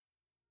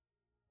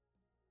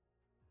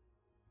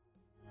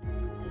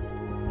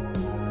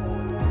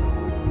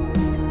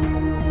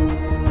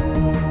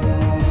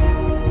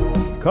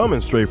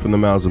Coming straight from the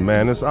mouths of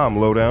madness, I'm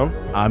Lowdown.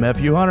 I'm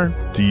F.U. Hunter.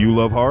 Do you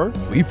love horror?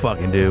 We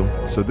fucking do.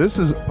 So this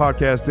is a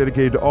podcast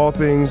dedicated to all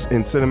things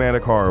in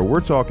cinematic horror.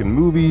 We're talking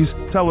movies,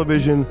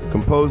 television,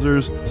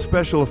 composers,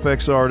 special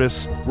effects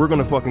artists. We're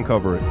gonna fucking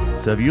cover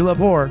it. So if you love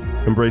horror,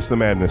 embrace the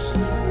madness.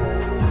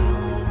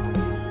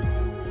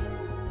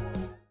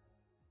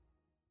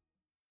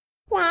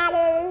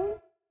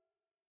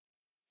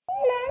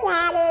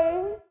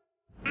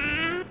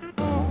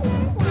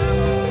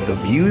 The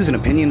views and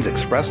opinions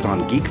expressed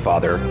on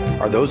Geekfather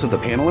are those of the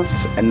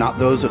panelists and not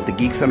those of the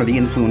Geeks Under the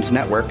Influence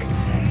Network,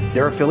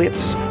 their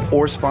affiliates,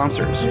 or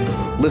sponsors.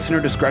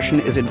 Listener discretion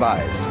is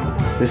advised.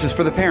 This is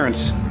for the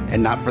parents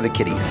and not for the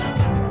kiddies.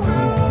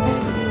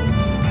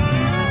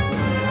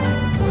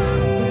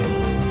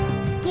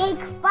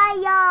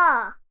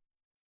 Geekfire!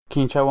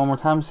 Can you try one more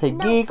time? Say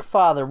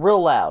Geekfather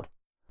real loud.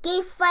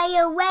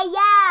 Geekfire way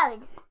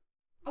out!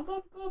 I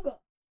just did it.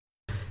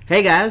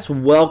 Hey guys,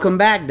 welcome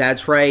back.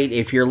 That's right.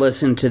 If you're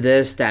listening to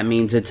this, that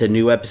means it's a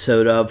new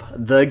episode of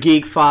the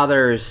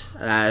Geekfathers.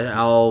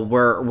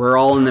 We're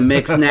all in the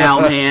mix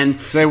now, man.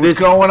 Say what's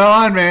going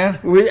on, man.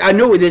 I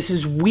know this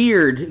is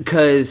weird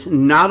because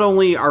not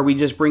only are we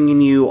just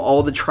bringing you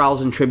all the trials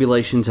and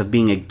tribulations of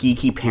being a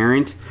geeky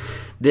parent,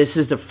 this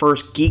is the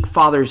first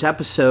Geekfathers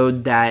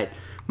episode that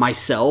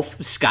myself,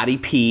 Scotty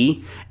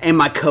P, and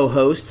my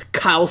co-host,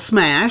 Kyle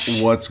Smash.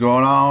 What's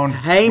going on?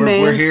 Hey,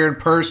 man. We're here in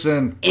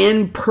person.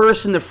 In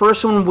person. The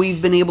first one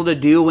we've been able to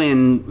do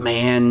in,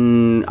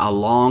 man, a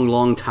long,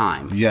 long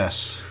time.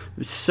 Yes.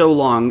 So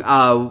long.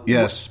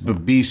 Yes,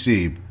 but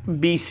BC.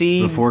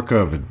 Before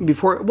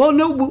COVID. Well,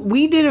 no,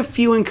 we did a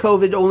few in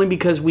COVID only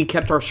because we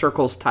kept our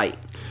circles tight.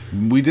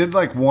 We did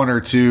like one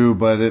or two,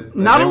 but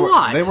not a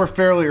lot. They were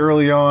fairly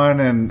early on,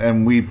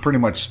 and we pretty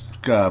much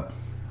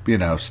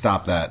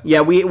stop that.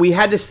 Yeah, we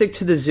had to stick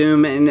to the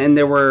Zoom, and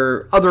there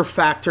were other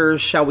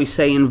factors, shall we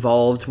say,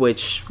 involved,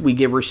 which we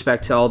give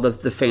respect to all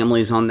the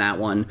families on that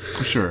one.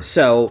 Sure.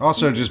 So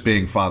also just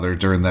being father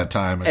during that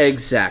time.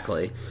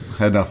 Exactly.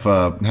 Had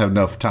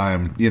enough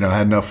time,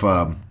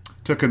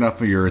 took enough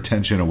of your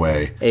attention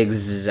away.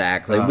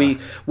 Exactly.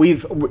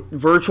 We've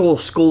virtual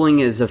schooling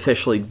is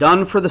officially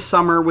done for the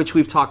summer, which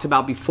we've talked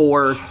about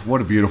before. What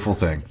a beautiful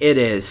thing. It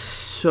is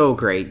so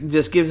great.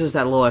 Just gives us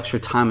that little extra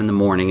time in the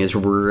morning is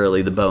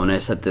really the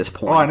bonus at this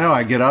point. Oh, I know.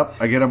 I get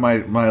on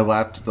my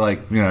lap,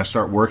 I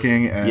start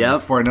working, and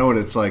before I know it,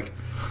 it's like,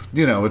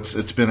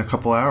 it's been a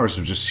couple hours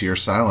of just sheer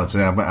silence.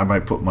 And I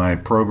might put my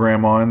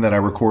program on that I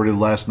recorded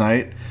last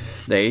night.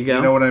 There you go.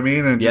 You know what I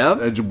mean? And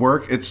just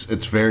work,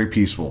 it's very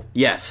peaceful.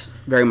 Yes,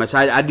 very much.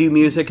 I do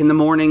music in the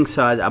morning,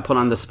 so I put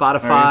on the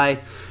Spotify,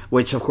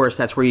 which, of course,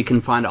 that's where you can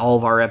find all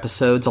of our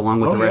episodes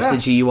along with the rest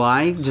of the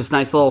GUI. Just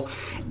nice little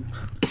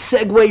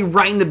segue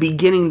right in the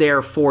beginning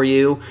there for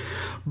you.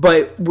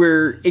 But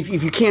if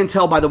you can't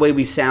tell by the way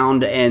we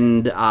sound,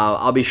 and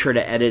I'll be sure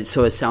to edit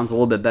so it sounds a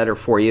little bit better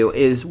for you,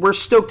 is we're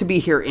stoked to be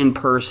here in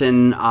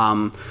person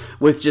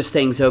with just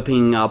things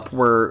opening up.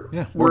 We're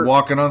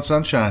walking on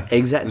sunshine.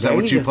 Exactly. Is that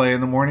what you play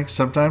in the morning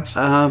sometimes?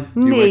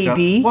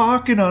 Maybe.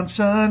 Walking on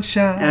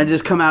sunshine. And I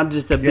just come out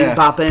just a beat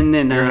bopping.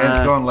 And your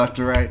head's going left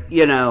to right.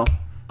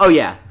 Oh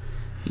yeah.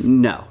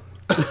 No.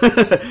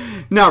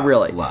 Not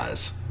really.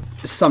 Lies.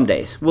 Some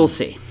days. We'll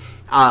see.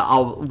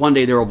 One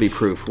day there will be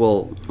proof. I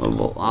don't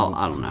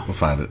know. We'll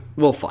find it.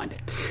 We'll find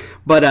it.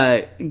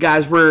 But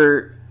guys,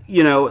 we're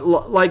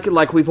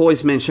like we've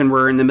always mentioned,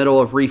 we're in the middle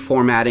of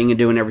reformatting and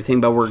doing everything,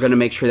 but we're going to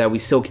make sure that we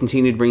still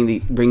continue to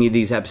bring you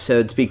these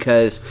episodes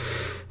because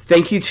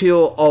thank you to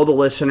all the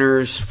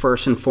listeners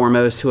first and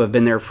foremost who have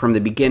been there from the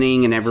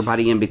beginning and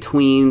everybody in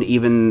between.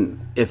 Even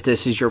if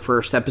this is your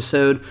first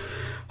episode,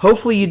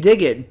 hopefully you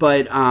dig it.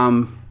 But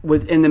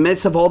in the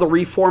midst of all the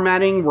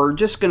reformatting, we're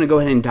just going to go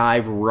ahead and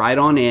dive right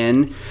on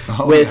in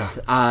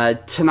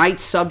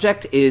tonight's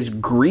subject is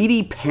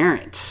greedy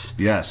parents.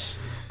 Yes.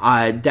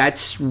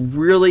 That's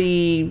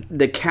really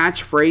the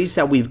catchphrase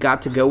that we've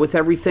got to go with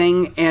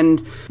everything.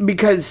 And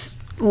because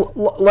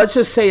let's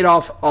just say it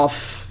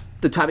off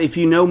the top. If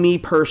you know me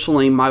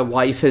personally, my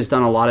wife has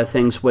done a lot of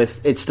things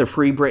with it's the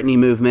Free Britney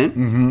movement.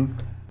 Mm-hmm.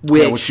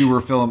 Which you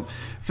were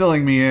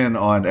filling me in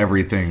on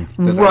everything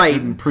that I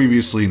didn't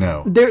previously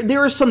know.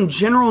 There is some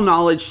general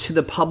knowledge to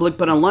the public,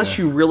 but unless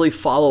you really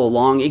follow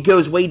along, it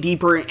goes way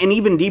deeper and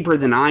even deeper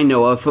than I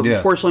know of.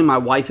 Fortunately, my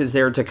wife is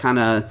there to kind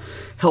of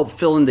help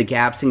fill in the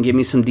gaps and give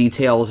me some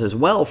details as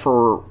well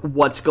for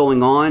what's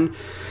going on.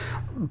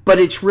 But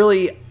it's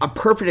really a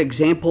perfect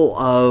example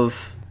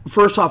of,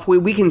 first off,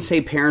 we can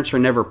say parents are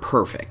never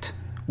perfect.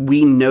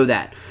 We know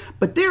that.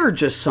 But there are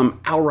just some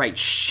outright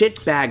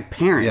shitbag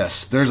parents.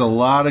 Yes, there's a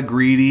lot of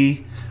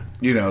greedy,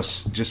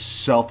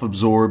 just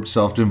self-absorbed,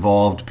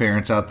 self-involved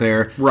parents out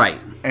there. Right.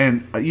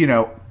 And,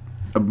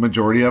 a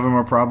majority of them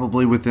are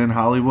probably within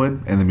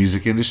Hollywood and the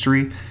music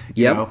industry.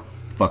 Yep.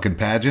 Fucking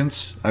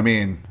pageants. I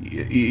mean,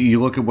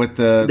 you look at what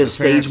the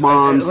stage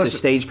moms, the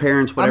stage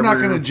parents, whatever. I'm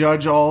not going to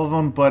judge all of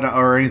them,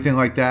 or anything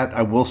like that.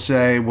 I will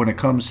say when it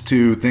comes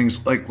to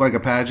things like a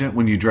pageant,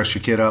 when you dress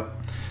your kid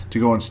up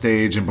to go on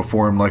stage and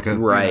perform like a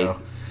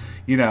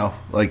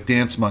like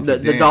dance monkey,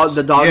 the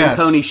dog and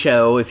pony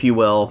show, if you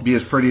will. Be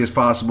as pretty as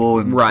possible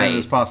and right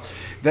as possible.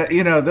 That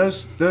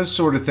those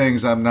sort of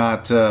things. I'm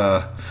not.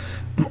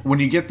 When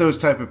you get those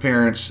type of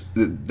parents,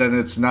 then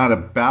it's not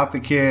about the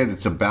kid;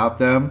 it's about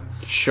them.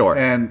 Sure.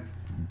 And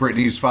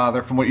Brittany's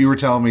father, from what you were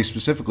telling me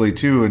specifically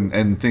too,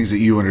 and things that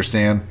you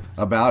understand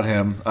about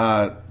him,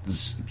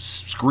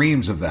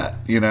 screams of that.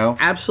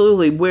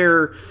 Absolutely.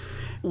 Where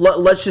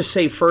let's just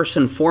say first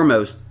and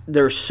foremost,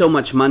 there's so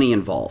much money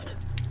involved,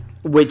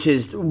 which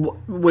is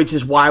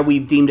why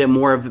we've deemed it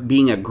more of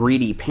being a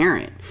greedy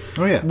parent.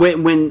 Oh yeah.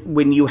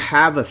 When you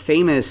have a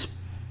famous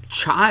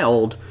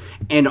child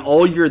and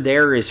all you're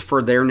there is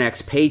for their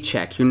next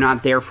paycheck, you're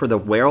not there for the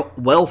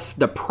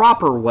the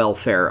proper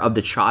welfare of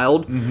the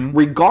child,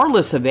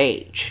 regardless of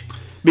age.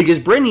 Because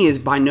Brittany is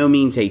by no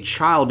means a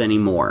child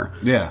anymore.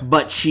 Yeah.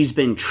 But she's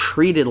been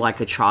treated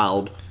like a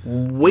child.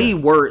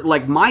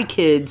 Like my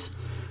kids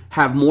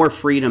have more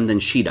freedom than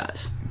she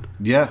does.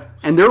 Yeah.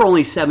 And they're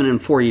only 7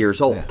 and 4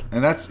 years old. Yeah.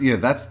 And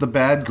that's the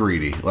bad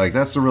greedy. Like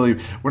that's we're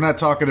not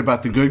talking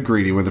about the good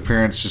greedy where the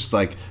parents just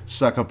like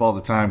suck up all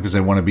the time because they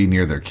want to be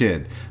near their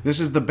kid. This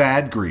is the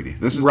bad greedy.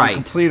 This is the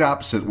complete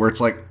opposite where it's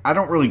like, I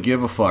don't really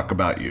give a fuck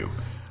about you.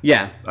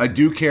 Yeah. I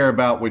do care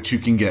about what you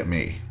can get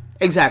me.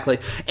 Exactly.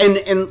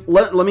 And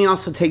let me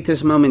also take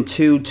this moment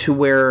too to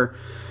where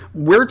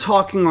we're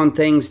talking on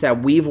things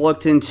that we've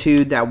looked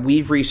into, that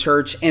we've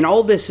researched, and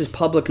all this is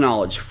public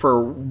knowledge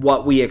for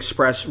what we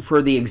express,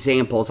 for the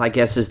examples, I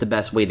guess is the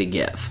best way to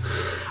give.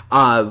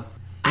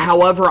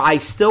 However, I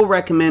still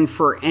recommend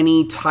for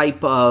any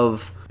type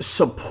of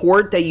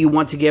support that you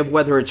want to give,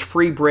 whether it's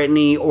Free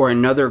Britney or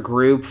another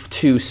group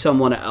to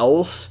someone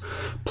else,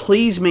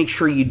 please make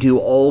sure you do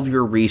all of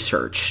your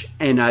research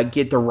and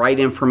get the right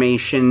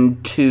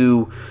information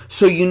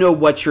so you know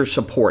what you're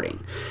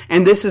supporting.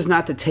 And this is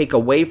not to take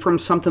away from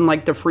something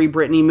like the Free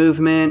Britney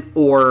movement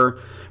or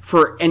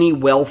for any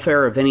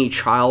welfare of any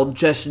child.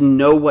 Just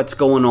know what's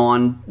going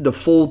on, the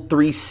full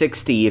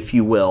 360, if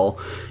you will.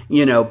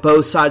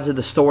 Both sides of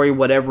the story,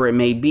 whatever it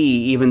may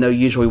be, even though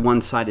usually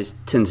one side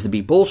tends to be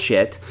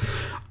bullshit.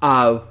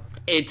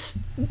 It's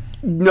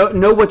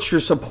know what you're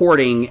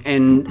supporting,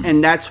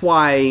 and that's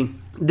why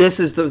this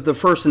is the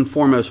first and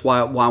foremost why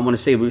I want to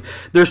say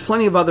there's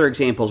plenty of other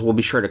examples we'll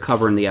be sure to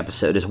cover in the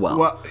episode as well.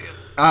 Well,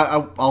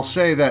 I'll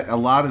say that a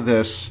lot of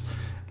this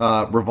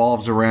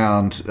revolves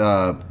around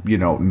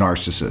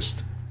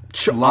narcissist.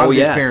 Sure. A lot of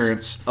these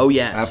parents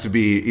have to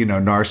be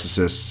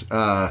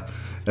narcissists.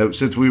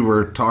 Since we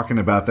were talking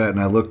about that, and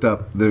I looked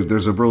up,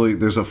 there's a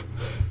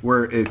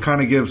where it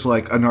kind of gives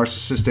like a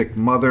narcissistic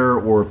mother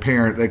or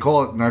parent. They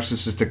call it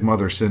narcissistic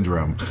mother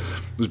syndrome.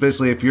 It's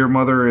basically if your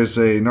mother is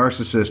a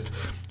narcissist,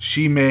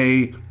 she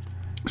may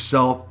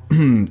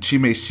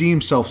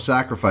seem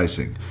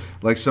self-sacrificing,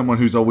 like someone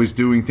who's always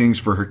doing things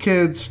for her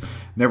kids,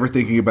 never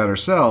thinking about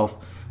herself.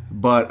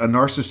 But a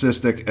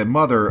narcissistic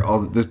mother,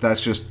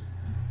 that's just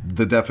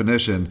the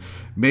definition,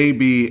 may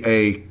be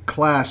a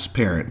class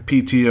parent,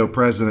 PTO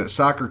president,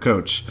 soccer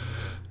coach,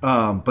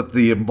 but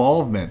the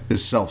involvement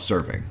is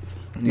self-serving.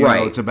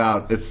 Right. It's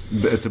about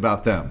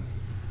them.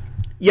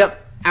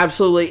 Yep,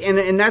 absolutely,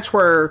 and that's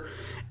where,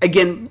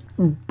 again,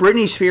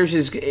 Britney Spears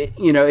is.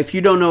 If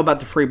you don't know about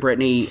the Free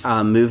Britney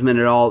movement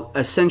at all,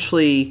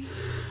 essentially.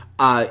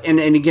 And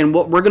again,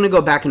 we're going to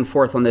go back and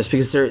forth on this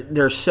because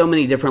there's so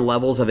many different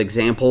levels of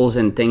examples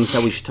and things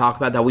that we should talk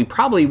about that we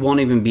probably won't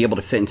even be able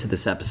to fit into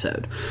this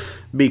episode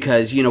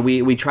because,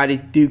 we try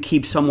to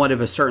keep somewhat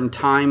of a certain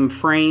time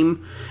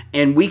frame,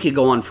 and we could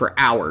go on for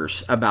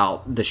hours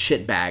about the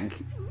shitbag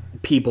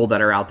people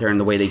that are out there and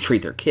the way they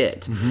treat their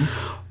kids. Mm-hmm.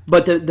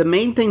 But the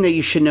main thing that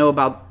you should know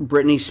about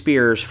Britney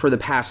Spears for the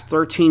past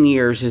 13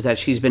 years is that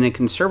she's been in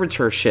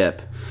conservatorship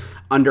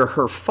under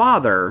her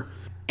father,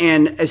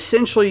 and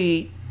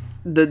essentially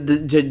the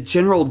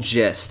general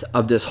gist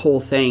of this whole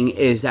thing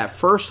is that,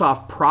 first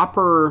off,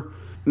 proper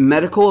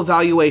medical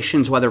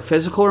evaluations, whether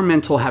physical or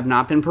mental, have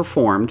not been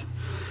performed.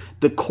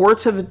 The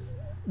courts have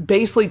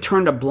basically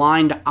turned a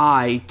blind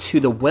eye to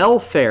the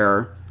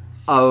welfare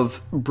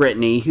of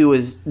Britney, who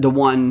is the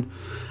one,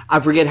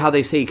 I forget how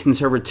they say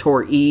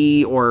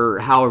conservator-y or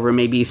however it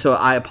may be, so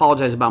I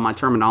apologize about my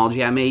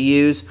terminology I may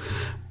use.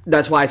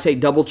 That's why I say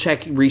double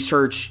check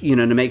research,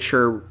 to make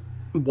sure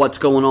what's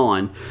going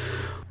on.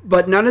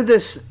 But none of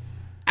this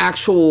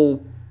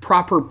actual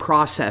proper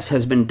process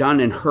has been done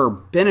in her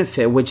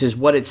benefit, which is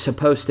what it's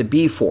supposed to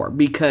be for,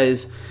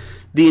 because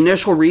the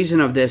initial reason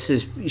of this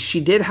is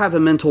she did have a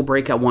mental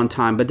break at one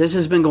time, but this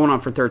has been going on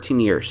for 13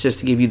 years, just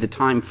to give you the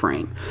time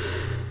frame.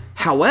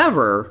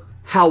 However,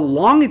 how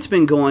long it's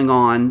been going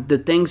on, the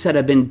things that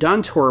have been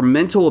done to her,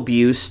 mental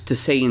abuse, to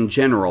say in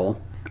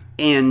general,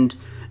 and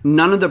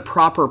none of the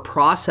proper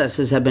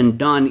processes have been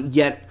done,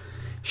 yet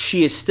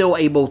she is still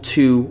able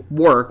to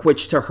work,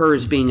 which to her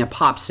is being a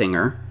pop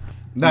singer.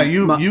 Now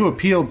you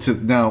appealed to,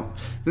 now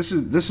this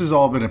has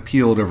all been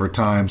appealed over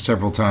time,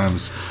 several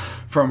times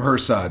from her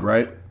side,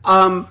 right?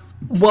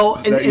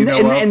 Well,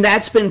 and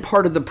that's been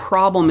part of the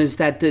problem is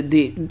that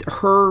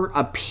her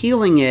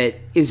appealing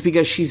it is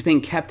because she's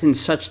been kept in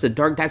such the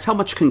dark. That's how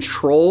much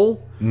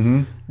control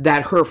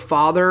that her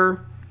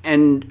father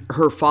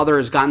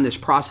has gotten this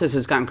process,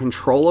 has gotten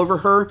control over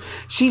her.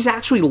 She's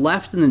actually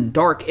left in the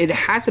dark. It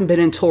hasn't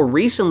been until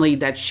recently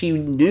that she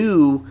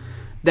knew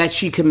that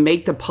she could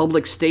make the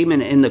public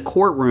statement in the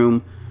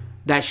courtroom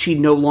that she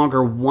no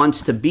longer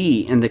wants to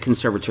be in the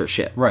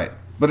conservatorship. Right.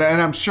 And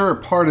I'm sure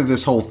part of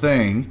this whole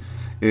thing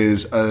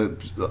is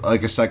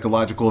like a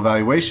psychological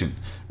evaluation,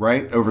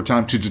 right? Over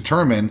time to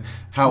determine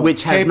how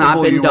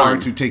capable you are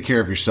to take care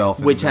of yourself.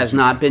 Which has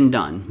not been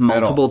done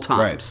multiple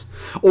times.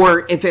 Right.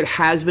 Or if it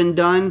has been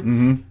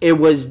done, it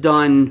was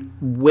done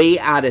way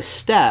out of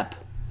step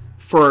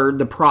for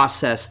the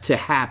process to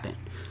happen.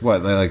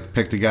 What, they like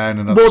picked a guy in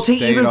another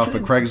state off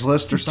of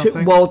Craigslist or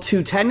something?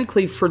 To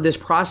technically for this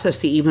process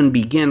to even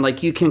begin,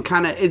 like you can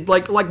kind of,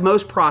 like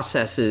most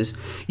processes,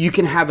 you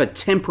can have a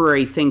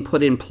temporary thing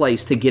put in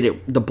place to get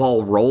the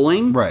ball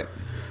rolling. Right.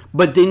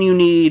 But then you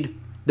need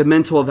the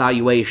mental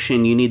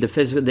evaluation, you need the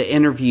physical, the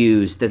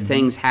interviews, the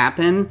things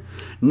happen.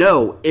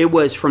 No, it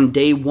was from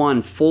day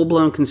one,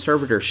 full-blown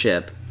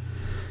conservatorship,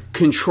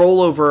 control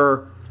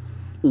over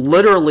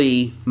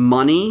literally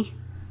money,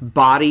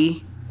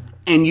 body,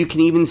 and you can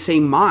even say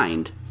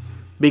mind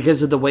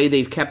because of the way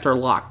they've kept her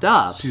locked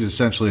up. She's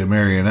essentially a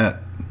marionette.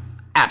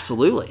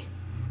 Absolutely.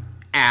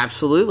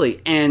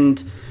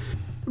 And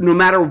no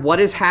matter what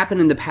has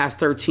happened in the past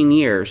 13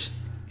 years,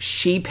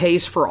 she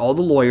pays for all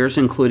the lawyers,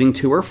 including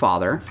to her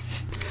father.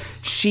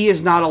 She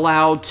is not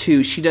allowed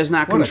to, she does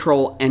not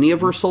control any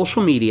of her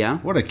social media.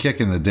 What a kick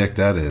in the dick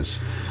that is.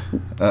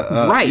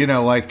 Right. You're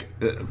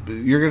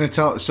going to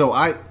tell, so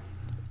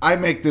I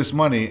make this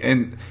money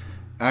and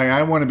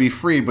I want to be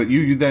free, but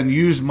you then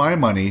use my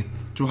money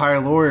to hire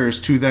lawyers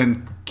to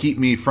then keep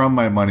me from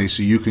my money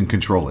so you can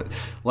control it.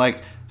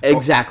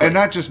 Exactly. And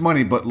not just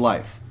money, but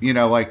life.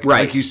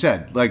 Like you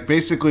said, like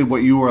basically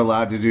what you were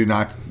allowed to do,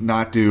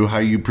 not do, how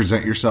you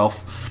present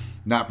yourself,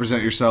 not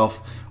present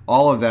yourself.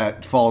 All of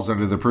that falls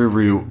under the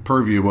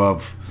purview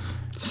of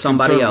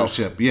somebody else.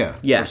 Yeah.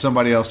 Yes.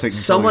 Somebody else taking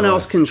someone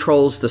else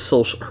controls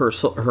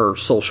her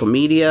social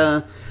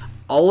media,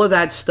 all of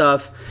that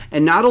stuff.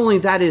 And not only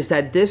that is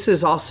that this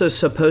is also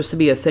supposed to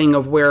be a thing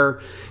of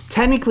where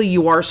technically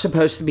you are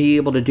supposed to be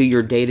able to do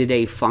your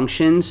day-to-day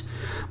functions,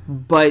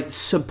 but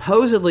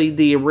supposedly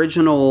the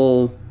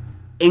original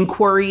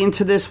inquiry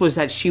into this was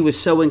that she was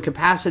so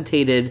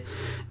incapacitated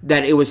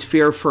that it was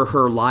fear for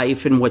her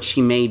life and what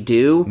she may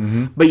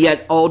do. But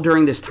yet all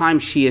during this time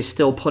she has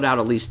still put out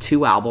at least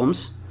 2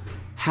 albums,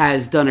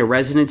 has done a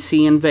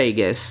residency in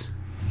Vegas.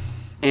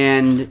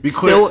 And be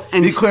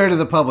clear to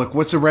the public,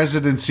 what's a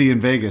residency in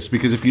Vegas?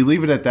 Because if you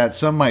leave it at that,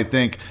 some might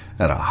think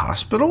at a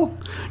hospital.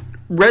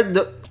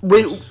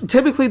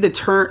 Typically,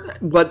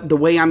 the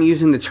way I'm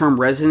using the term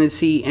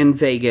residency in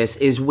Vegas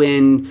is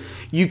when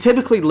you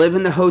typically live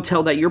in the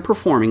hotel that you're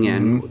performing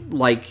in,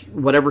 like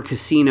whatever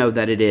casino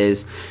that it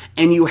is,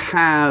 and you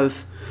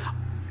have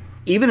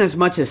even as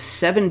much as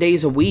 7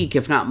 days a week,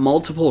 if not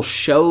multiple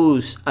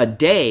shows a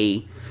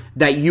day,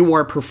 that you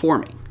are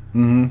performing.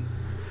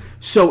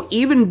 So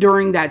even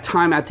during that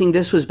time, I think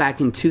this was back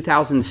in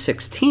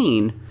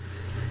 2016,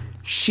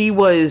 she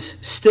was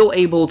still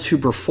able to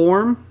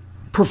perform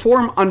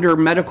under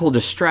medical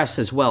distress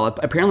as well.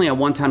 Apparently at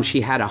one time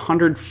she had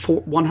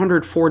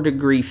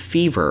 104-degree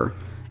fever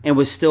and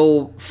was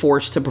still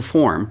forced to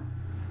perform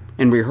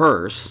and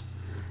rehearse.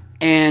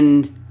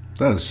 And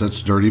that is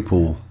such dirty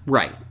pool.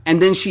 Right.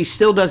 And then she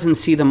still doesn't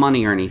see the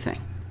money or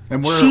anything.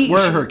 And where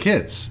are her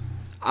kids?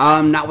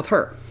 Not with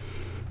her.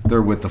 They're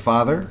with the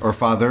father or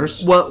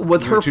fathers? Well,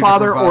 with her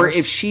father, or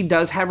if she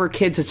does have her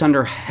kids, it's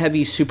under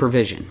heavy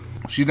supervision.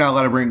 She's not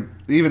allowed to bring,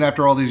 even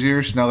after all these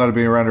years, she's not allowed to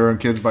be around her own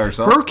kids by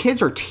herself? Her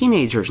kids are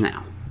teenagers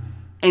now.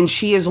 And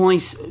she has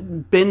only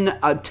been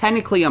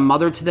technically a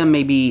mother to them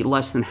maybe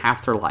less than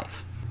half their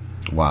life.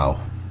 Wow.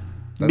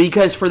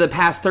 Because for the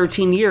past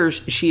 13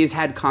 years, she has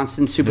had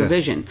constant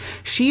supervision. Yeah.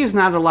 She is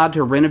not allowed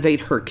to renovate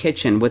her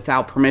kitchen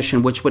without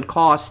permission, which would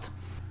cost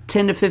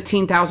 $10,000 to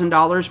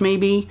 $15,000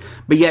 maybe,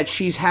 but yet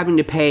she's having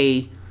to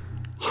pay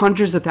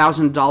hundreds of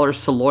thousands of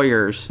dollars to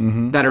lawyers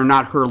that are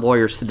not her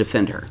lawyers to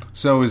defend her.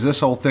 So is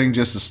this whole thing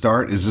just a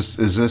start? Is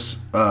this?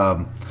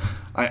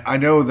 I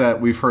know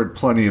that we've heard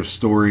plenty of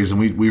stories, and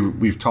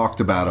we've talked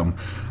about them,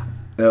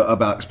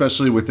 about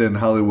especially within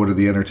Hollywood or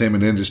the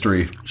entertainment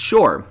industry.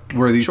 Sure,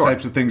 where these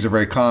types of things are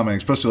very common,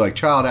 especially like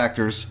child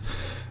actors,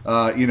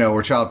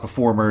 or child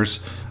performers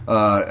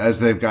as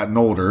they've gotten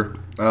older.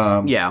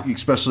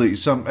 Especially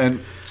some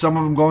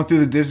of them going through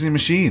the Disney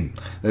machine.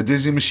 The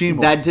Disney machine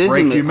will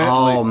break you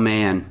mentally. Oh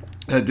man,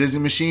 that Disney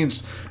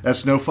machine's,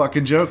 that's no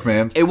fucking joke,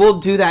 man. It will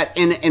do that,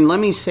 and let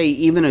me say,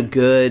 even a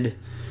good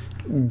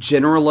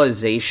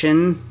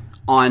generalization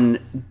on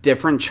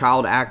different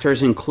child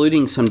actors,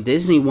 including some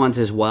Disney ones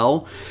as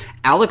well.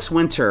 Alex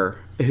Winter,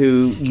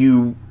 who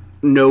you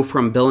know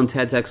from Bill and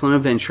Ted's Excellent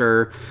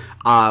Adventure.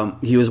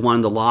 He was one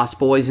of the Lost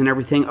Boys and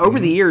everything. Over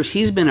the years,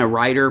 he's been a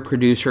writer,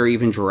 producer,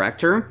 even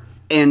director.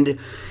 And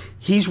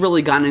he's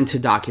really gotten into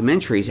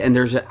documentaries, and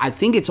I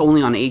think it's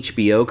only on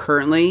HBO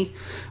currently,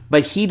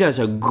 but he does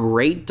a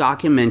great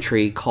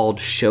documentary called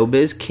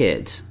Showbiz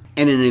Kids.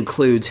 And it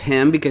includes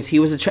him because he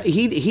was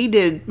he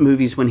did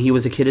movies when he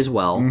was a kid as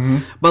well.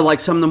 But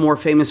like some of the more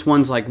famous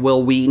ones like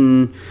Will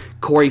Wheaton,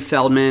 Corey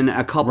Feldman,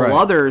 a couple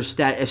others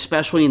that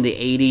especially in the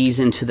 80s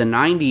into the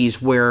 90s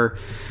where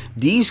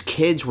these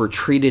kids were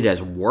treated as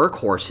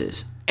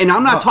workhorses. And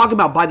I'm not talking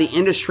about by the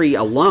industry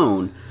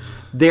alone.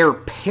 Their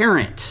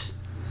parents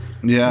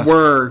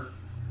were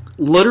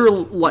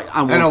literally like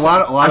a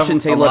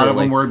lot of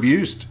them were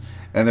abused.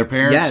 And their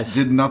parents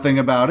did nothing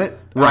about it.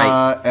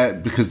 Right.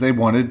 Because they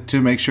wanted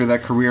to make sure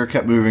that career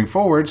kept moving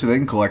forward so they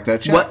can collect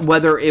that check.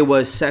 Whether it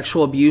was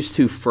sexual abuse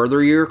to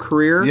further your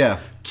career,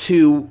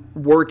 to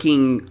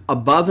working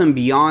above and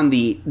beyond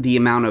the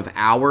amount of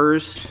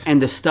hours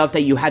and the stuff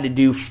that you had to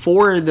do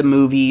for the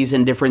movies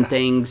and different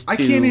things. I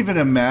can't even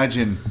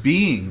imagine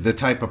being the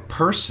type of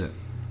person,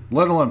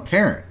 let alone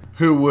parent,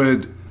 who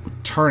would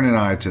turn an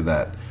eye to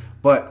that.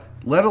 But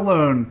let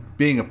alone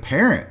being a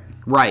parent.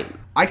 Right.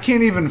 I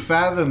can't even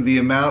fathom the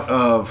amount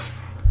of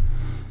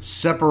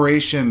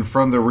separation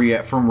from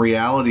from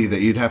reality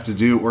that you'd have to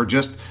do, or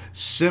just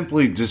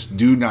simply just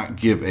do not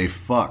give a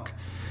fuck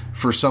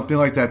for something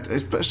like that.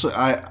 Especially,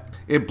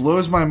 it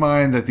blows my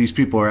mind that these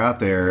people are out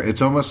there.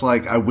 It's almost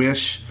like I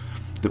wish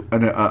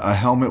a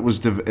helmet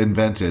was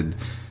invented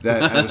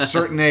that at a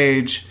certain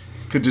age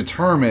could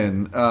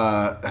determine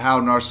how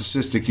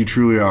narcissistic you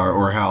truly are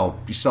or how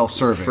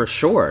self-serving. For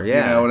sure,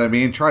 yeah. You know what I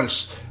mean? Try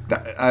to.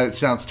 It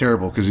sounds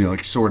terrible because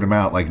like sort them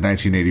out like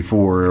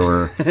 1984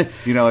 or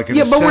like an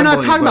but we're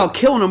not talking about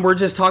killing them. We're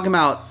just talking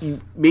about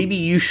maybe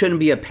you shouldn't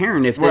be a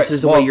parent if this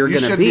is the way you're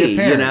going to be.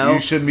 You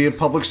shouldn't be a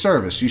public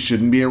service. You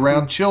shouldn't be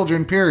around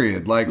children.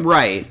 Period. Like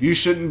you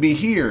shouldn't be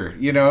here.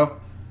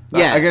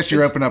 Yeah, I guess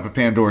you're opening up a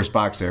Pandora's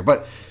box there,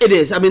 but it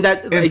is. I mean,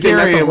 that's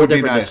a whole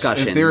different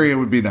discussion. In theory, it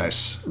would be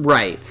nice,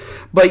 right?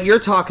 But you're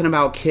talking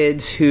about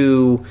kids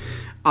who,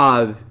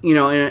 and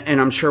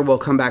I'm sure we'll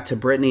come back to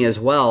Brittany as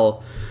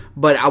well.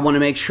 But I want to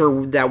make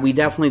sure that we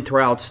definitely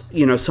throw out,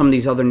 some of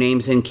these other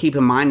names. And keep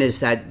in mind is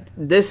that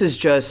this is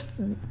just,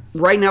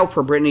 right now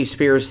for Britney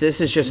Spears, this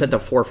is just at the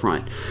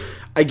forefront.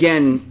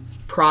 Again,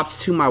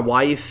 props to my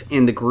wife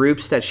and the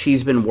groups that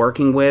she's been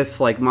working with.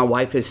 Like, my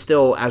wife is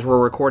still, as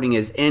we're recording,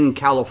 is in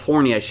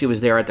California. She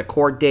was there at the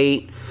court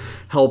date,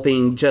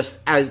 helping just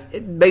as,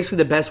 basically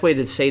the best way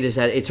to say it is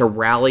that it's a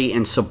rally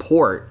and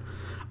support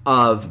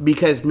of,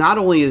 because not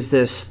only is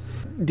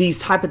these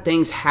type of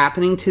things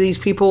happening to these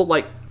people,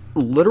 like,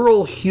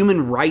 literal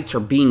human rights are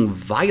being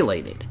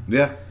violated.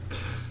 Yeah.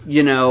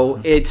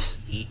 It's,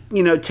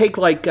 take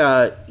like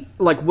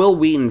Will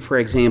Wheaton, for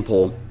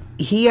example.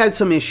 He had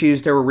some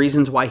issues. There were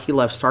reasons why he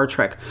left Star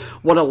Trek.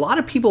 What a lot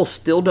of people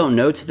still don't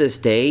know to this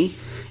day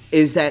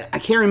is that I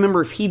can't remember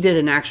if he did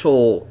an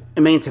actual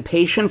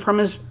emancipation from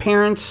his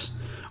parents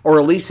or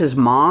at least his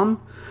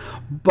mom.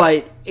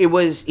 But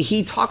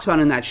he talks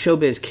about in that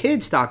Showbiz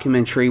Kids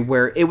documentary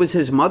where it was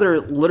his mother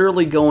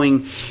literally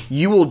going,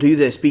 you will do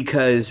this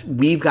because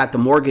we've got the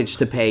mortgage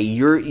to pay.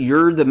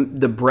 You're the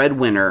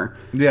breadwinner.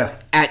 Yeah.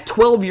 At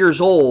 12 years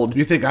old.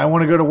 You think I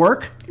want to go to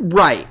work?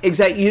 Right.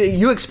 Exactly.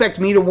 You expect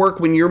me to work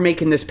when you're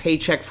making this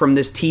paycheck from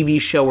this TV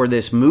show or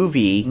this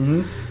movie.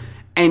 Mm-hmm.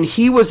 And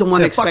he was the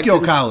one expecting. Fuck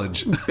your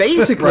college.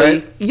 Basically.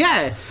 Right?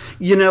 Yeah.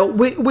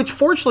 Which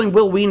fortunately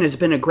Will Wheaton has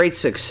been a great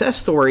success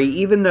story,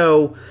 even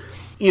though...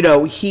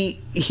 he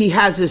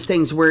has his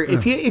things where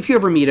if you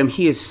ever meet him,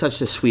 he is such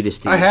the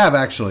sweetest dude. I have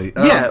actually.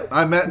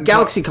 I met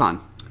GalaxyCon.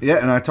 Yeah,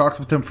 and I talked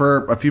with him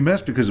for a few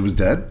minutes because it was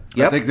dead.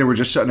 Yep. I think they were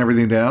just shutting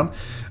everything down.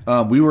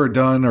 We were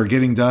done or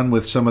getting done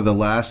with some of the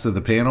last of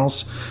the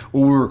panels.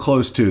 Well, we were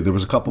close to. There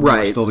was a couple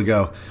more still to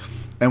go.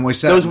 And we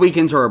sat. Those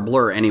weekends are a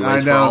blur,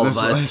 anyways, for all of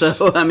us.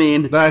 So I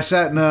mean, but I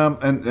sat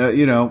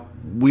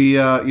we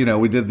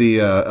did the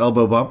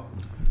elbow bump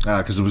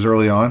because it was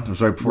early on. It was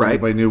right before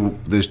anybody knew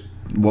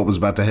what was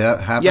about to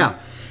happen. Yeah.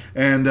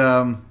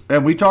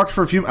 And we talked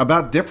for a few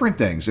about different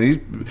things.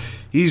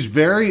 He's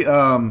very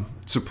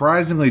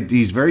surprisingly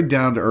he's very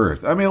down to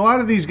earth. I mean, a lot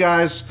of these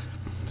guys,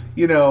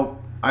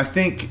 I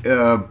think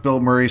Bill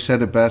Murray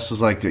said it best,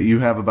 is like you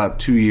have about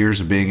 2 years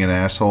of being an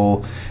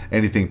asshole.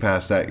 Anything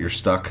past that, you're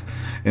stuck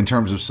in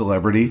terms of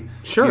celebrity.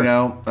 Sure.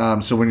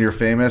 So when you're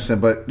famous,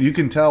 but you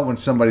can tell when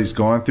somebody's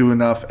gone through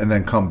enough and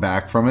then come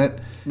back from it.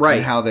 Right.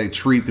 And how they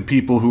treat the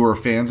people who are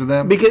fans of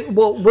them. Because,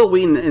 Will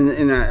Wheaton,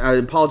 and I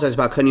apologize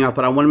about cutting you off,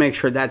 but I want to make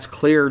sure that's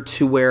clear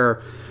to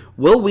where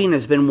Will Wheaton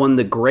has been one of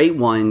the great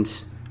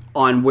ones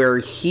on where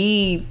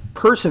he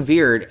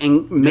persevered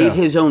and made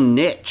his own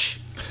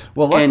niche.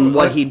 And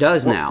what he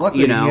does now.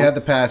 Luckily, he had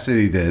the past that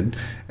he did.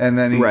 And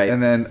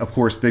then, of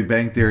course, Big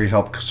Bang Theory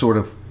helped sort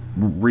of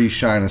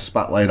re-shine a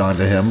spotlight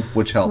onto him,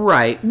 which helped.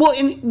 Right. Well,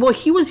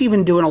 he was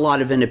even doing a lot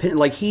of independent,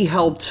 like he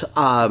helped...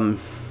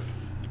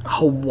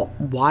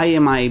 why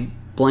am I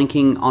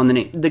blanking on the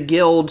name? The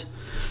Guild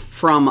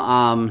from,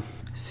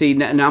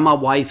 now my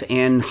wife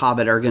and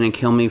Hobbit are going to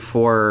kill me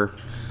for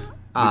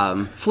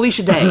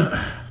Felicia Day.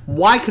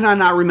 Why can I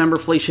not remember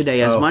Felicia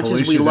Day as much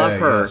as we love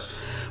her? Yes.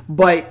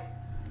 But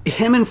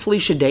him and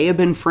Felicia Day have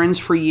been friends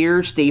for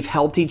years. They've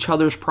helped each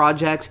other's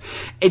projects.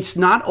 It's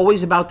not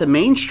always about the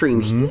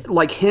mainstream.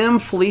 Like him,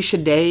 Felicia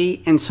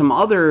Day, and some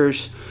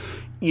others,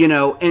 you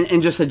know,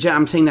 and just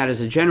I'm saying that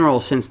as a general,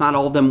 since not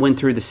all of them went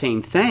through the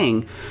same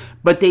thing,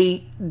 but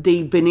they've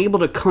been able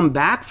to come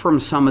back from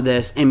some of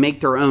this and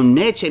make their own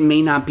niche. It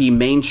may not be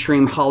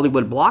mainstream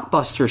Hollywood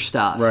blockbuster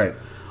stuff. Right.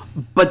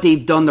 But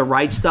they've done the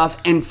right stuff.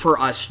 And for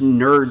us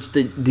nerds,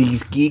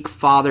 these geek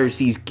fathers,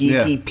 these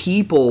geeky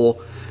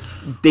people,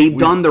 they've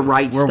done the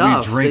right stuff. Where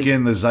we drink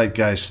in the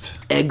zeitgeist.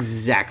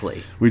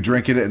 Exactly. We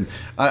drink it in.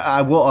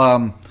 I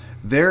will.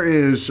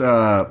 There's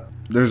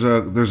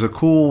a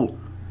cool,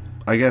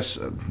 I guess,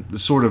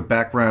 sort of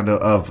background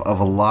of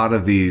a lot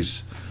of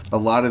these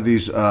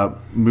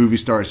movie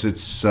stars.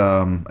 It's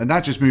and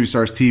not just movie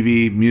stars,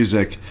 TV,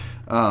 music,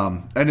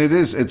 and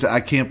it's.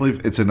 I can't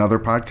believe it's another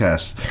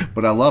podcast,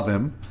 but I love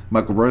him,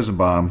 Michael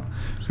Rosenbaum,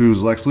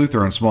 who's Lex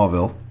Luthor on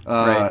Smallville.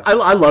 Right.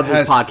 I love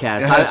his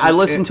podcast. I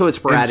listen to it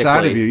sporadically.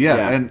 Inside of you,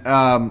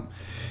 and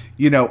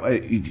you know,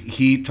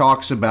 he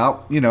talks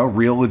about, you know,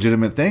 real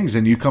legitimate things,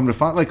 and you come to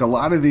find like a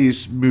lot of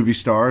these movie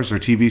stars or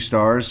TV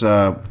stars,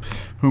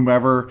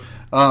 whomever,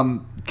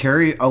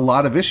 carry a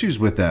lot of issues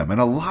with them, and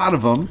a lot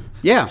of them,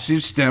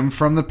 stem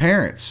from the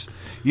parents.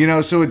 You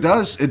know, so it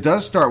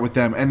does start with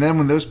them, and then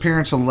when those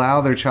parents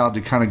allow their child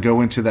to kind of go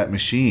into that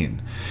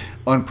machine,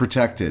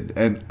 unprotected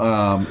and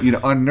you know,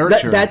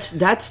 unnurtured, that's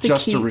the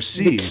just key, to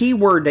receive. The key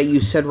word that you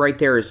said right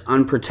there is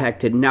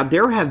unprotected. Now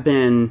there have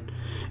been,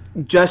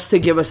 just to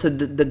give us the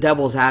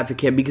devil's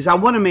advocate, because I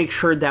want to make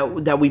sure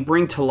that we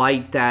bring to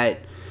light that,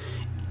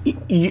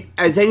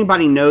 as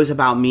anybody knows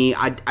about me,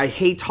 I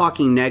hate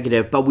talking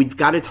negative, but we've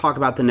got to talk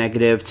about the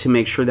negative to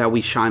make sure that we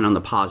shine on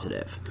the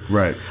positive.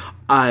 Right.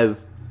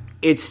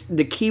 It's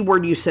the key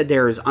word you said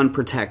there is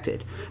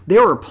unprotected.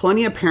 There are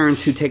plenty of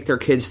parents who take their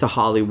kids to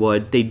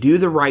Hollywood. They do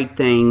the right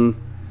thing.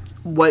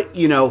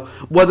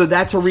 Whether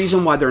that's a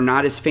reason why they're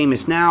not as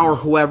famous now or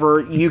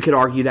whoever, you could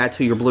argue that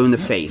till you're blue in the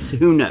face.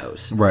 Who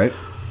knows? Right.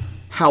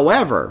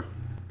 However,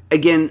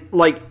 again,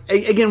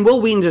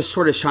 Will Wheaton just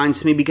sort of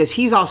shines to me because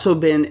he's also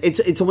been,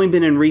 it's only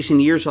been in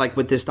recent years, like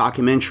with this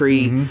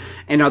documentary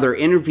and other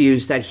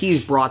interviews, that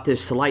he's brought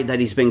this to light, that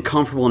he's been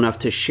comfortable enough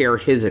to share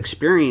his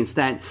experience,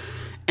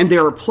 and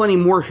there are plenty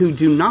more who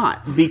do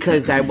not,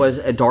 because that was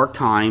a dark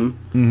time.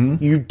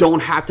 You don't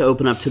have to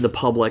open up to the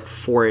public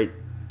for it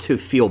to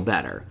feel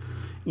better.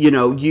 You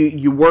know,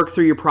 you work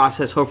through your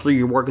process. Hopefully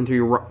you're working through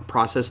your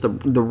process the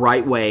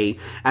right way,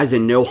 as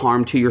in no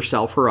harm to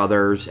yourself or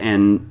others,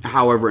 and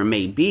however it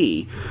may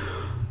be.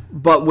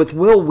 But with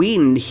Will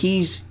Wheaton,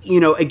 he's, you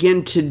know,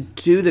 again, to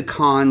do the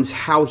cons,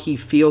 how he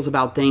feels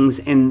about things,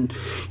 and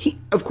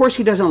of course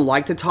he doesn't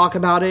like to talk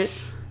about it,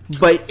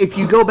 but if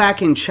you go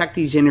back and check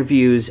these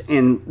interviews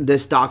and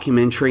this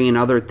documentary and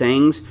other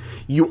things,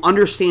 you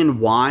understand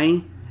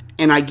why,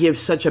 and I give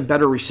such a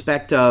better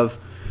respect of,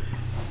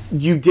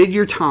 you did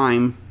your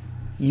time,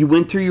 you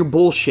went through your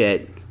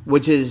bullshit,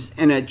 which is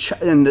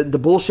the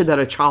bullshit that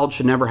a child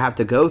should never have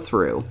to go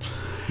through.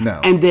 No.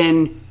 And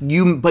then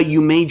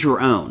you made your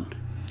own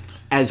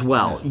as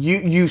well.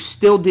 You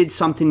still did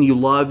something you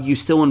loved. You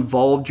still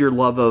involved your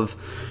love of,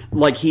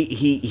 like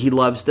he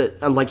loves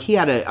like he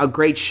had a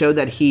great show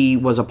that he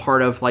was a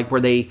part of, like where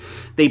they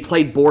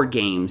played board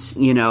games,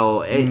 you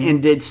know,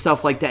 and did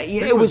stuff like that.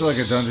 It was like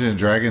a Dungeons and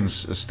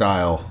Dragons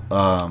style.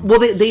 Well,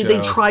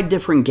 they tried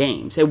different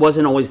games. It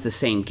wasn't always the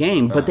same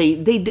game, but they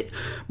did.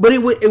 But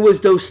it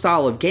was those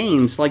style of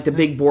games, like the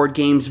big board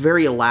games,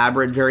 very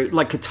elaborate, very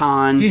like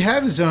Catan. He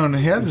had his own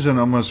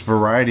almost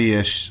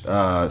variety-ish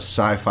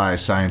sci-fi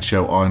science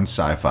show on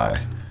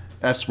Sci-Fi.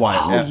 SY.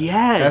 Oh,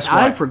 yes.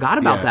 I forgot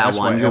about that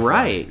one. You're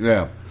right.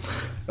 Yeah.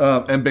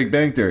 And Big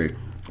Bang Theory.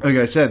 Like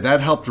I said, that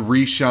helped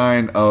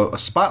reshine a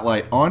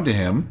spotlight onto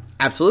him.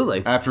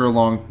 Absolutely. After a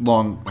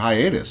long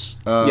hiatus.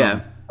 Yeah.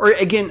 Or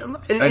again,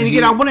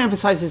 I want to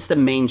emphasize it's the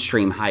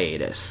mainstream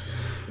hiatus.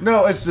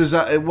 No, it's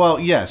well,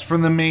 yes,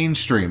 from the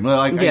mainstream.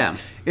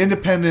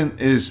 Independent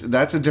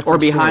that's a different or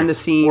behind story. The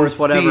scenes, or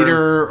whatever,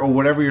 theater or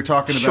whatever you're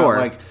talking about. Sure.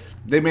 Like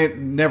they may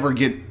never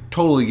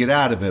totally get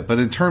out of it, but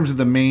in terms of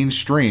the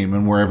mainstream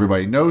and where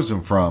everybody knows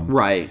them from,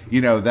 right? You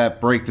know,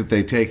 that break that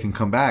they take and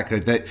come back,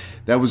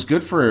 that was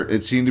good for.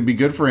 It seemed to be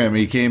good for him.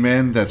 He came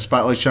in, that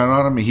spotlight shone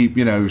on him. He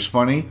was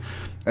funny,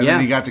 and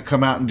then he got to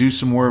come out and do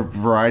some more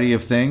variety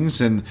of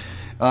things, and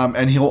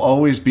he'll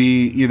always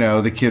be, you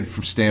know, the kid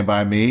from Stand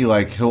By Me.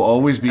 Like he'll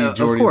always be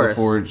Geordie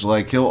LaForge.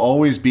 Like he'll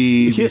always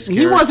be.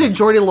 He wasn't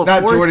Geordie LaForge.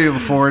 Not Geordie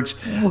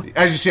LaForge.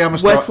 As you see, I'm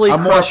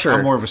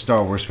more of a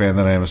Star Wars fan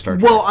than I am a Star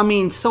Trek. Well, I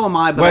mean, so am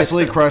I. But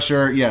Wesley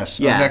Crusher, yes,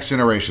 of Next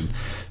Generation.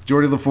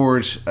 Geordie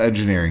LaForge,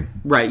 engineering.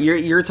 Right,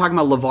 you're talking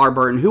about LeVar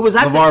Burton, who was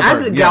at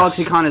the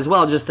GalaxyCon as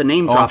well. Just the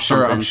name drop.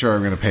 I'm sure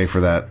I'm going to pay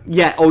for that.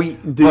 Yeah. Oh,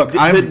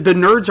 the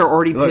nerds are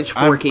already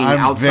pitchforking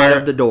outside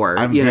of the door.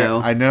 I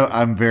know.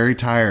 I'm very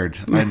tired.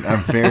 I'm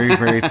very,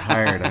 very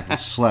tired. I haven't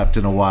slept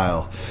in a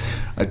while.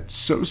 I'm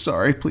so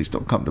sorry. Please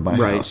don't come to my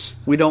house.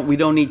 We don't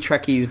need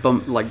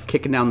Trekkies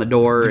kicking down the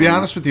door. To be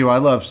honest with you, I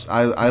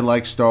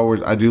like Star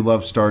Wars. I do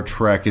love Star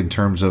Trek in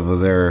terms of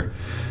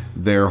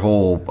their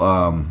whole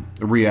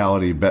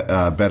reality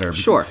better.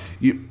 Sure.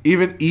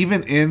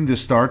 Even in the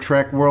Star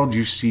Trek world,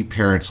 you see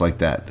parents like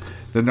that.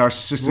 The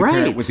narcissistic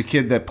parent with the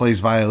kid that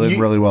plays violin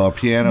really well or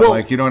piano,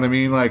 you know what I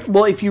mean?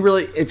 Well, if you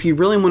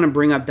really want to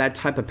bring up that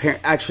type of parent,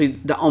 actually,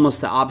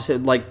 almost the opposite.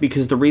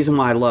 Because the reason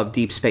why I love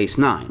Deep Space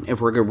Nine, if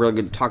we're really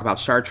going to talk about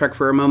Star Trek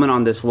for a moment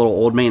on this little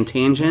old man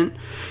tangent,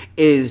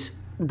 is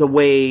the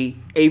way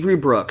Avery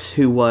Brooks,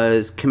 who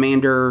was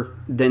commander,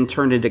 then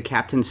turned into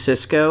Captain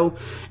Sisko,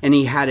 and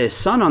he had his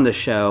son on the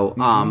show,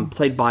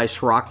 played by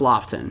Sherlock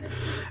Lofton.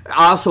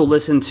 I also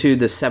listened to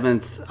the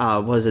seventh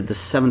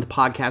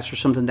podcast or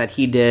something that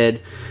he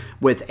did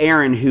with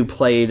Aaron, who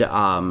played,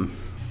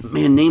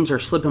 names are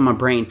slipping my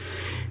brain.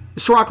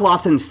 Sherlock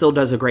Lofton still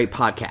does a great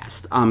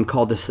podcast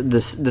called the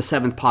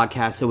Seventh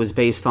Podcast. It was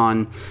based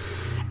on,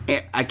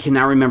 I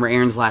cannot remember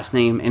Aaron's last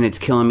name, and it's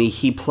killing me.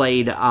 He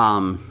played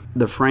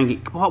the Frankie.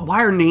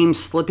 Why are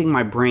names slipping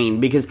my brain?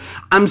 Because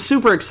I'm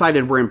super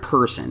excited we're in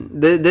person.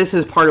 This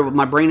is part of what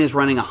my brain is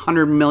running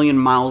 100 million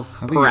miles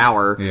per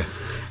hour. Yeah.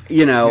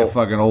 You know,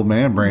 fucking old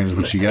man brain is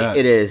what you got.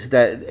 It is.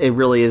 It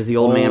really is the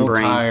old man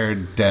brain.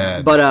 Tired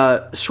dad.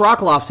 But Sherlock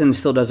Lofton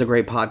still does a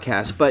great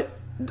podcast. But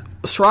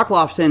Sherlock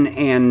Lofton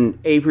and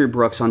Avery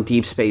Brooks on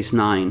Deep Space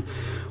Nine,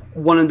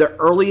 one of the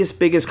earliest,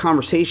 biggest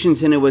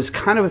conversations, and it was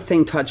kind of a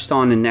thing touched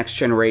on in Next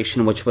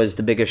Generation, which was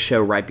the biggest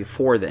show right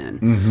before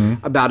then,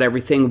 about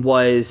everything,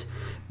 was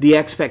the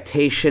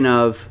expectation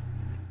of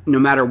no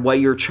matter what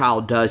your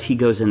child does, he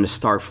goes into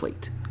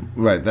Starfleet.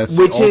 Right,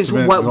 which is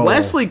what goal.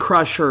 Wesley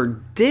Crusher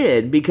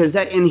did, because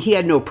and he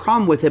had no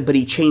problem with it, but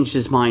he changed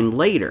his mind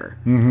later.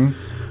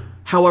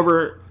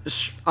 However,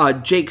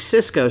 Jake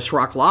Sisko,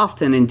 Sherlock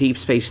Lofton in Deep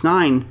Space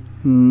Nine,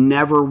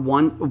 never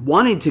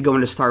wanted to go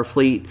into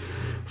Starfleet.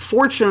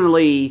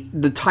 Fortunately,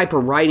 the type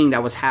of writing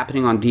that was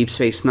happening on Deep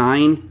Space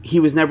Nine, he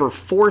was never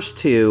forced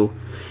to,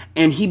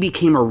 and he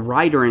became a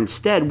writer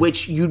instead,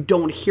 which you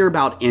don't hear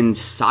about in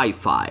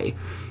sci-fi.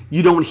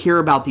 You don't hear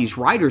about these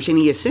writers, and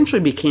he essentially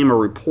became a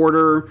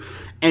reporter.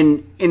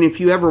 And if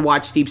you ever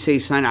watch Deep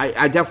Space Nine,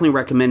 I definitely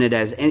recommend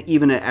it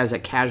even as a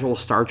casual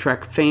Star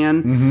Trek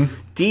fan.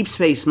 Deep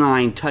Space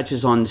Nine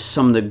touches on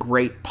some of the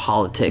great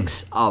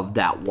politics of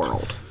that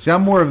world. See,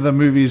 I'm more of the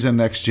movies and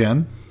Next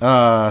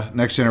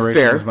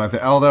Generation was my thing.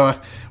 Although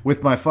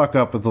with my fuck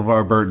up with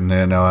LeVar Burton,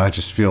 I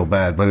just feel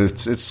bad. But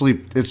it's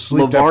sleep.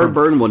 LeVar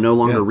Burton will no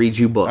longer read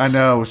you books. I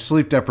know,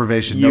 sleep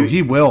depravation. No,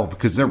 he will,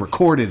 because they're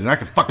recorded and I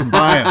can fucking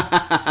buy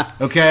them.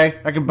 Okay,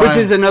 I can buy. Which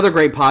is another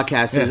great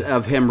podcast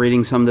of him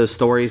reading some of those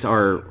stories.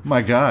 Are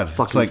my God,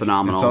 fucking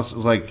phenomenal. It's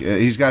also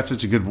he's got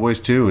such a good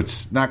voice too.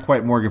 It's not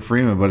quite Morgan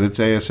Freeman, but it's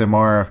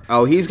ASMR.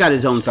 Oh, he's got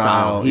his own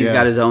style. He's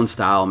got his own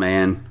style,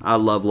 man. I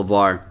love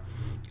LeVar,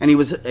 and he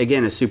was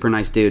again a super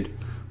nice dude.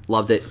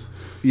 Loved it.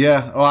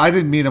 Yeah. Oh, I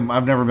didn't meet him.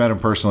 I've never met him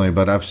personally,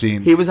 but I've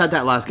seen. He was at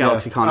that last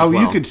GalaxyCon as well.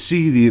 You could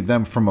see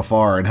them from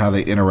afar and how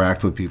they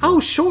interact with people. Oh,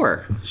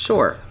 sure.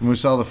 And we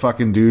saw the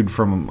fucking dude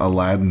from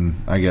Aladdin,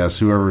 I guess,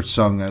 whoever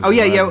sung as. Oh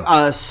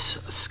yeah.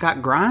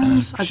 Scott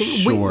Grimes. I think.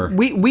 Sure.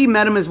 We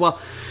met him as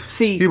well.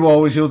 See,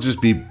 he'll just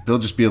be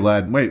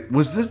Aladdin. Wait,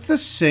 was this the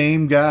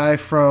same guy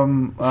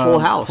from Full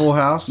House? Full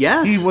House.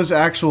 Yes. He was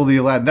actually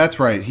the Aladdin.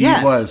 That's right. He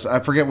was. I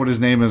forget what his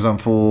name is on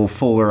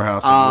Fuller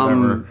House or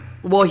whatever.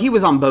 Well, he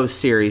was on both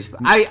series.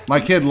 My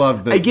kid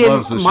loves the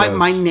shows.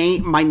 My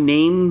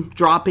name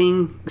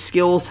dropping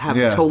skills have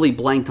totally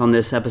blanked on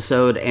this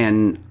episode,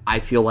 and I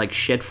feel like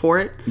shit for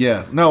it.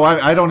 Yeah, no,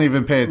 I don't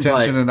even pay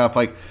attention enough.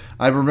 Like,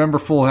 I remember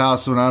Full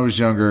House when I was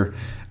younger,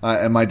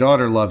 and my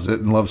daughter loves it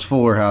and loves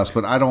Fuller House,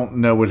 but I don't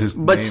know what his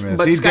name is.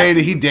 But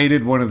he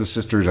dated one of the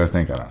sisters, I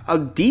think. I don't know. Oh,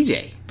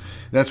 DJ.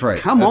 That's right.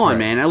 Come on,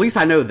 man. At least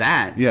I know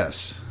that.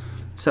 Yes.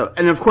 So,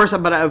 and of course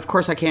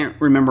I can't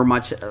remember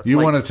much. You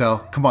want to tell?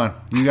 Come on.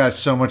 You got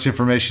so much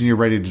information, you're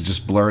ready to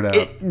just blurt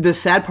out. The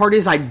sad part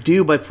is I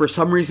do, but for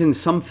some reason,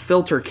 some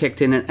filter kicked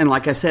in. And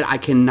like I said, I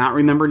cannot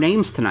remember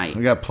names tonight.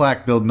 We got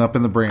plaque building up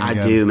in the brain again.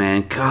 I do,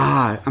 man.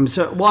 God.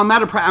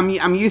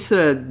 I'm used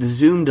to the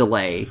Zoom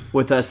delay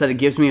with us that it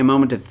gives me a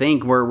moment to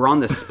think. We're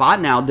on the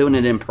spot now doing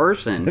it in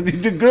person. I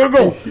need to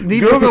Google.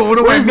 Google, what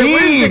do I mean?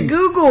 Where's the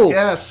Google?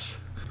 Yes.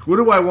 What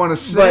do I want to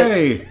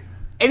say? But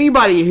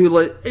anybody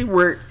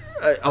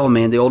oh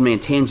man, the old man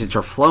tangents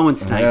are flowing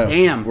tonight. Yeah,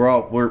 damn,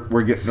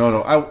 we're getting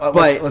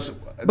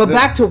But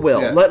back to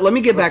Will. Yeah, let me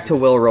get back to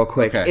Will real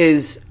quick.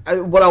 Okay.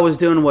 What I was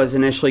doing was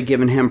initially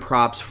giving him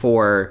props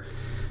for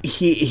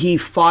he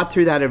fought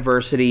through that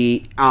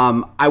adversity.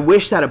 I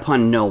wish that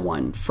upon no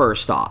one.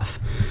 First off,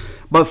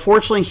 but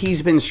fortunately,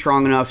 he's been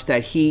strong enough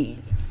that he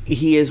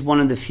is one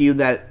of the few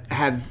that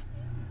have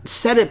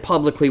said it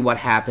publicly what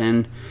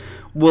happened.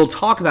 We'll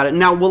talk about it.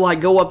 Now, will I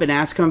go up and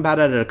ask him about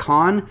it at a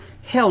con?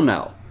 Hell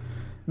no.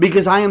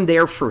 Because I am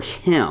there for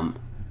him,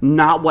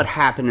 not what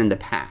happened in the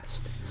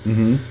past.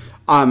 Mm-hmm.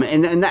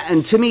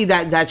 And to me,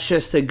 that's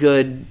just a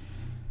good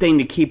thing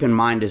to keep in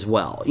mind as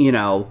well.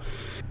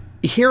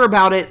 Hear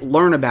about it,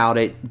 learn about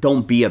it,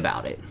 don't be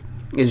about it,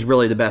 is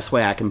really the best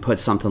way I can put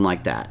something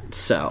like that.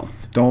 So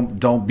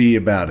don't be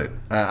about it.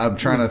 I'm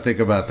trying to think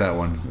about that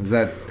one. Is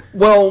that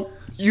well?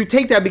 you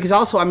take that because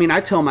also, I mean, I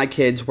tell my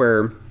kids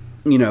where,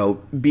 you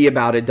know, be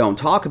about it, don't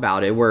talk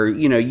about it, where,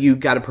 you know, you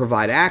got to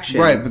provide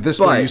action. Right, but this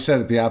way you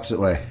said it the opposite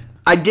way.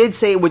 I did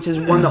say it, which is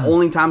one of the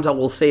only times I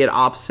will say it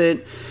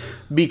opposite,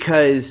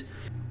 because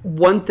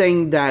one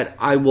thing that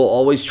I will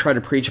always try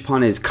to preach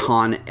upon is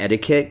convention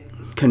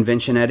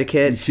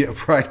etiquette. Yeah,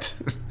 right.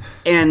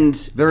 And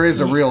there is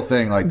a real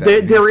thing like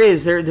that.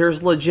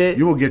 There's legit.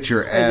 You will get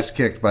your ass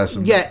kicked by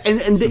some big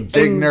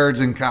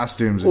nerds in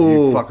costumes if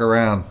you fuck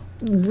around.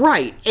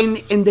 Right.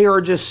 And there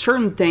are just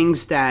certain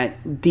things that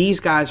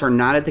these guys are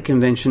not at the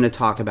convention to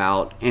talk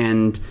about,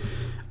 and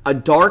a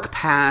dark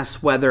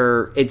past,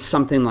 whether it's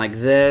something like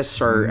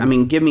this or, I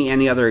mean, give me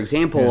any other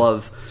example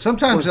of...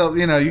 Sometimes,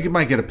 you know, you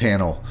might get a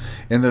panel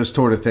in those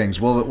sort of things.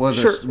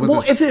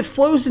 If it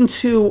flows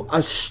into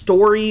a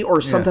story or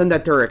something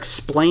that they're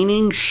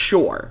explaining,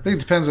 sure. I think it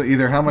depends on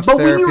either how much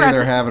therapy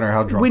they're having or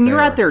how drunk when they you're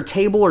are. at their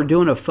table or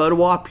doing a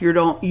photo op, you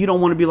don't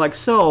want to be like,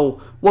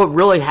 so, what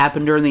really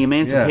happened during the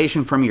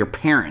emancipation from your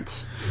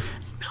parents?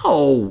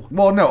 No.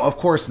 Well, no, of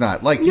course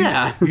not. Like,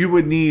 you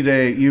would need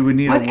a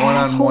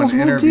one-on-one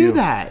interview. Will do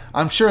that?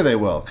 I'm sure they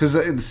will, because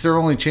it's their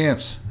only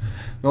chance.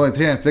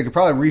 They could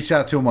probably reach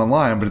out to them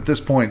online, but at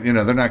this point, you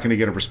know, they're not going to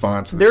get a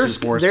response.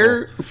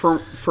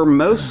 For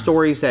most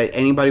stories that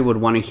anybody would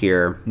want to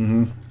hear,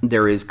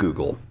 there is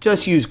Google.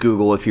 Just use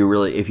Google if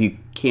you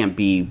can't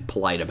be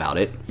polite about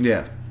it.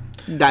 Yeah.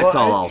 That's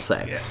all I'll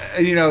say.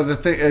 You know, the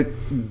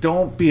thing,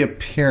 don't be a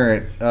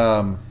parent.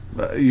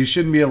 You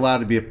shouldn't be allowed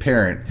to be a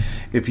parent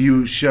if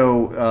you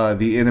show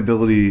the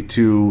inability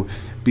to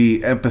be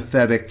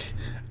empathetic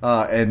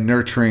and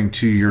nurturing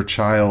to your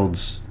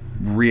child's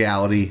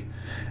reality,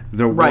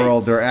 the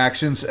world, their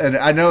actions. And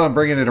I know I'm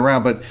bringing it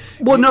around, but...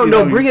 Well,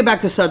 bring it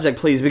back to subject,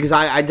 please, because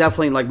I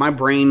definitely, like, my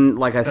brain,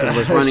 like I said,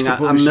 was running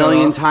a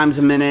million times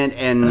a minute,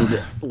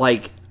 and,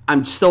 like,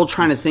 I'm still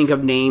trying to think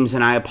of names,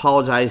 and I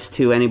apologize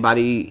to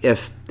anybody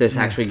if this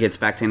actually gets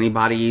back to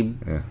anybody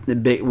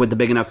with the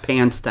big enough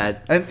pants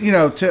that... And, you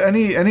know, to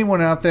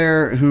anyone out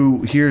there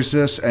who hears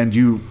this and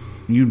you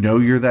know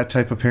you're that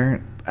type of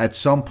parent, at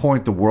some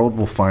point the world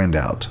will find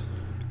out.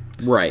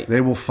 Right.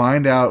 They will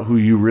find out who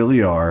you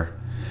really are.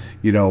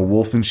 You know,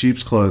 wolf in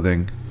sheep's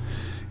clothing,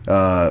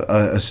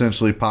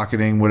 essentially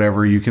pocketing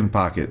whatever you can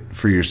pocket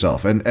for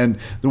yourself. And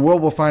the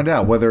world will find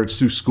out, whether it's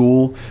through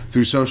school,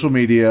 through social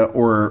media,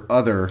 or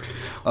other.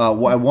 At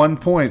one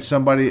point,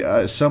 somebody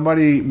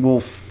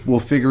will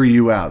figure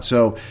you out.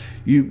 So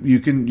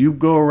you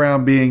go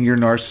around being your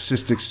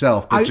narcissistic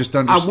self, but just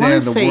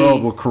understand the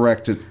world will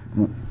correct it.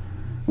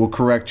 Will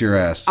correct your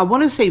ass. I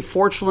want to say,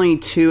 fortunately,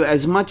 too,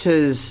 as much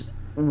as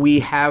we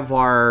have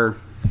our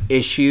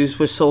issues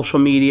with social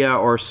media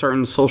or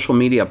certain social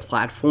media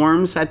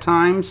platforms at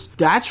times,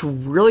 that's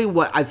really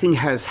what I think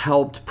has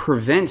helped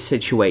prevent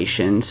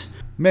situations.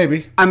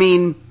 Maybe. I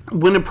mean,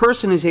 when a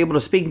person is able to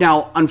speak.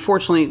 Now,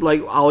 unfortunately,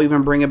 like, I'll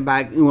even bring it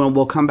back,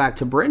 we'll come back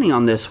to Brittany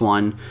on this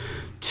one,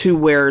 to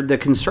where the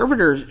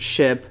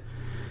conservatorship,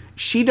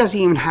 she doesn't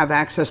even have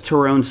access to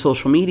her own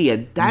social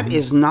media. That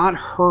is not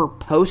her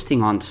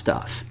posting on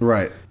stuff.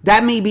 Right.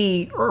 That may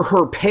be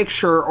her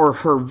picture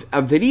or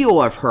a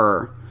video of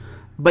her,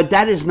 but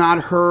that is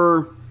not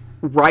her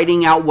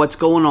writing out what's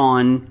going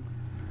on,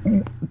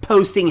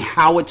 posting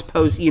how it's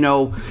posted,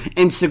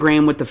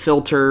 Instagram with the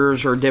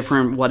filters or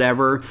different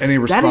whatever. Any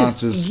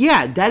responses.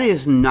 That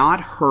is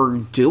not her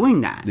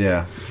doing that.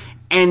 Yeah.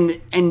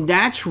 And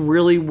that's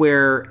really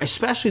where,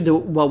 especially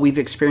what we've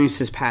experienced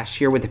this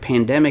past year with the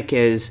pandemic,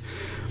 is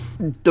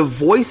the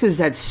voices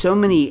that so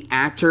many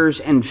actors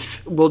and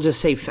I'll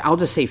just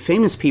say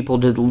famous people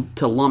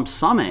to lump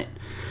sum it,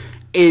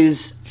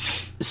 is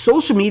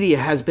social media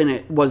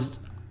was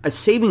a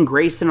saving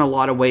grace in a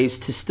lot of ways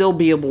to still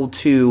be able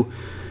to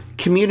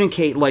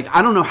communicate. Like,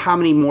 I don't know how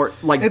many more,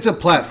 like, it's a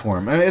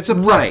platform. I mean, it's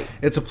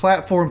a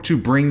platform to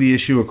bring the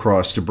issue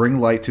across, to bring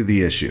light to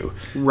the issue.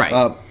 Right.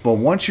 But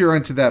once you're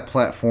into that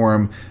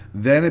platform,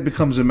 then it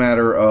becomes a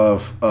matter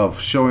of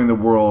showing the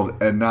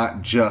world, and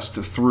not just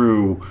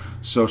through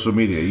social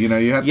media. You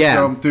have to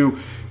show them through,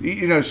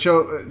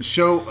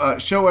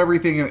 show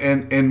everything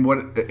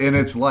in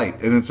its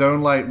light, in its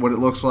own light, what it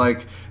looks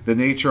like, the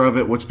nature of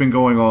it, what's been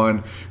going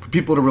on, for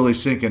people to really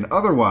sink in.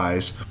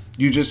 Otherwise,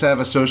 you just have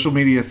a social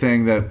media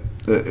thing that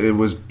it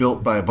was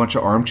built by a bunch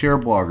of armchair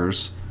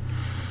bloggers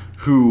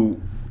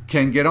who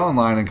can get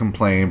online and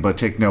complain but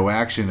take no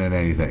action in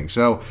anything.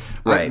 So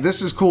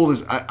this is cool.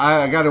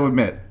 I got to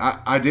admit,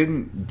 I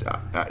didn't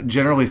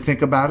generally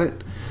think about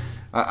it.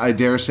 I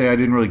dare say I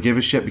didn't really give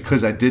a shit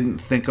because I didn't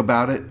think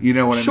about it. You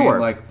know what I mean?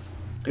 Like,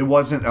 it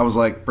wasn't, I was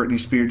like Britney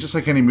Spears, just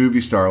like any movie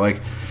star. Like,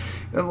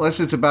 unless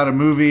it's about a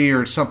movie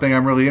or something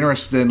I'm really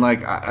interested in,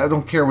 like, I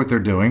don't care what they're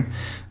doing.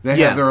 They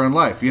have their own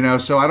life,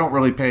 so I don't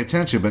really pay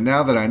attention. But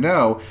now that I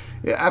know,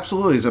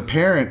 absolutely, as a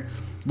parent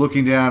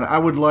looking down, I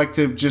would like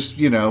to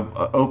just,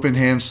 open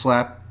hand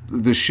slap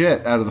the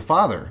shit out of the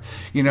father.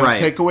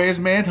 Take away his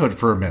manhood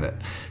for a minute.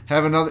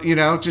 Have another,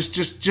 just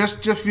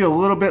feel a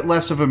little bit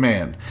less of a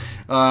man.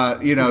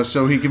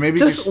 So he can maybe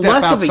just step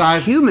less outside.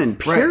 Of a human,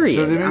 period. Right.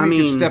 So then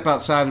maybe he can step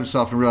outside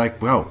himself and be like,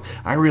 "Whoa,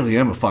 I really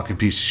am a fucking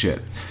piece of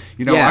shit.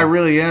 I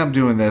really am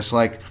doing this.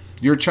 Like,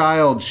 your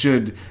child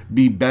should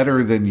be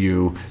better than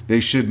you. They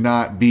should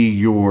not be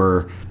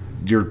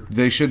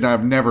they should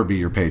never be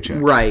your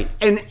paycheck. Right.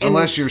 And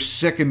unless you're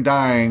sick and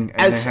dying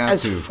and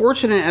as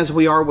fortunate as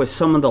we are with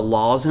some of the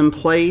laws in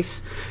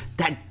place,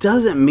 that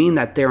doesn't mean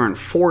that they're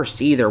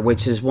enforced either,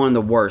 which is one of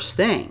the worst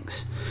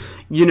things.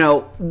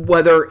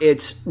 Whether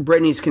it's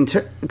Brittany's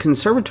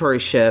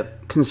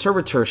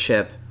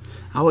conservatorship,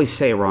 I always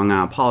say it wrong,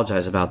 I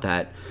apologize about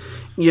that.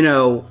 If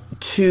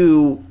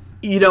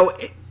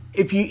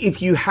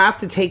you have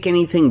to take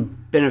anything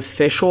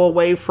beneficial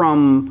away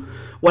from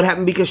what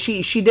happened, because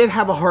she did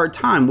have a hard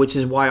time, which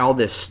is why all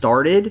this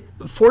started.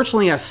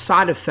 Fortunately, a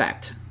side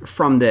effect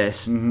from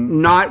this,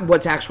 not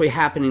what's actually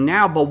happening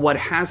now, but what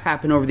has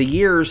happened over the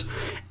years,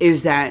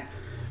 is that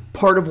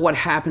part of what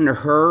happened to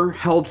her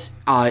helped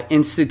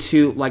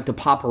institute like the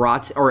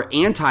paparazzi or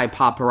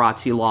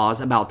anti-paparazzi laws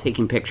about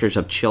taking pictures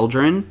of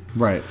children,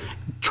 right?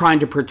 Trying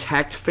to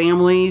protect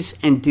families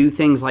and do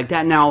things like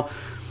that. Now,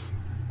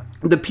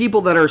 the people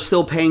that are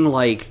still paying,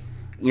 like,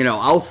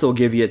 I'll still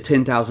give you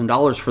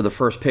 $10,000 for the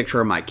first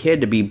picture of my kid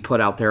to be put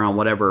out there on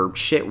whatever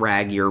shit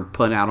rag you're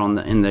putting out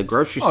in the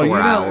grocery store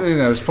aisles.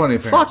 There's plenty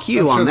of parents. Fuck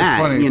you on that.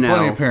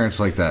 Plenty of parents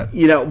like that.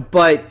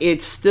 But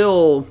it's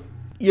still,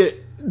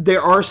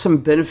 there are some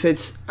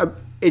benefits.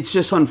 It's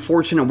just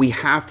unfortunate we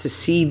have to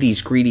see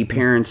these greedy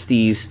parents,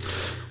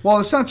 Well,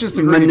 it's not just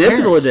the greedy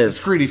manipulative. Parents.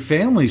 It's greedy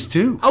families,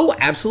 too. Oh,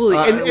 absolutely.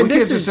 And this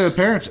can't just say the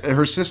parents.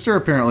 Her sister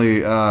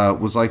apparently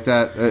was like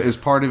that as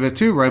part of it,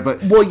 too, right?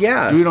 But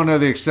we don't know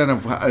the extent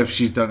of if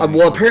she's done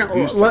it.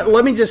 Apparently,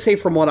 let me just say,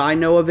 from what I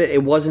know of it,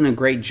 it wasn't a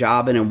great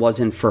job, and it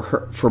wasn't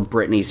for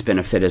Brittany's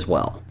benefit as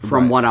well,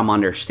 from what I'm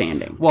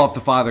understanding. Well, if the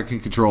father can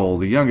control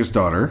the youngest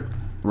daughter,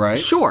 right?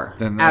 Sure.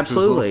 Then that's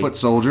absolutely. his little foot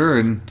soldier,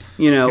 and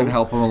can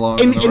help him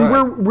along. And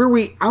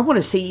I want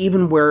to say,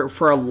 even where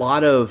for a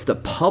lot of the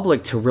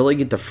public to really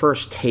get the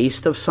first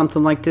taste of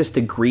something like this,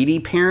 the greedy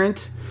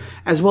parent,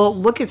 as well,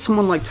 look at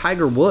someone like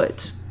Tiger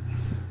Woods,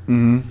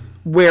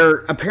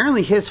 where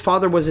apparently his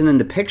father wasn't in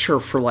the picture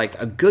for like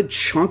a good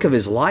chunk of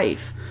his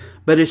life.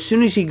 But as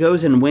soon as he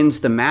goes and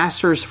wins the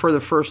Masters for the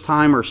first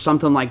time or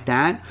something like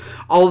that,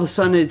 all of a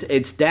sudden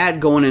it's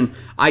dad going and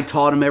I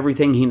taught him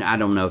everything. I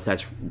don't know if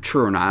that's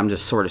true or not. I'm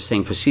just sort of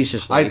saying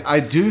facetiously. I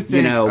do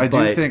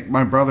think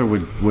my brother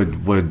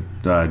would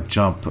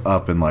jump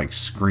up and like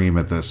scream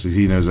at this.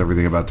 He knows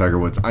everything about Tiger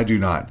Woods. I do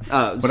not.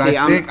 But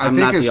I think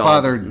his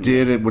father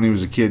did it when he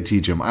was a kid.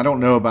 Teach him. I don't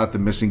know about the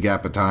missing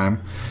gap of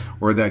time,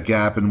 or that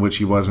gap in which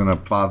he wasn't a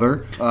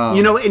father.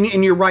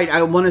 And you're right.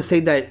 I want to say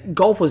that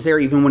golf was there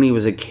even when he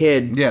was a kid.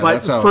 Yeah,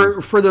 but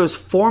for those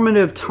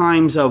formative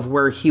times of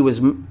where he was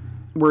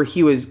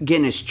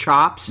getting his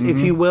chops, if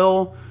you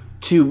will,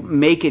 to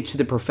make it to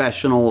the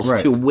professionals,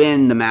 to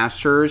win the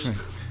Masters.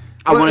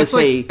 I want to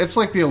say it's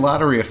like the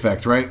lottery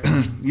effect, right?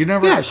 You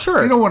never, You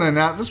don't want to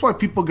announce. That's why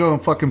people go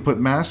and fucking put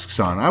masks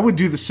on. I would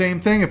do the same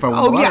thing if I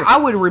won the lottery. I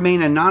would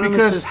remain anonymous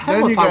as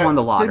hell if I won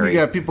the lottery. Then you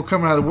got people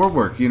coming out of the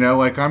woodwork.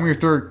 Like, I'm your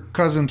third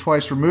cousin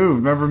twice removed.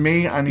 Remember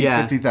me? I need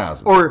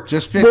 50,000 or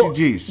just 50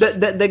 G's.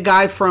 The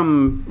guy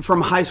from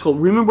high school.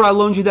 Remember I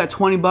loaned you that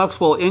 $20?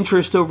 Well,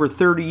 interest over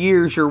 30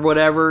 years or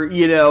whatever.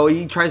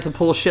 He tries to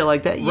pull shit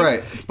like that.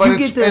 Right, but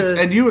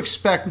and you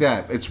expect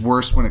that. It's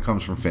worse when it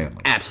comes from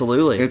family.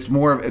 Absolutely, it's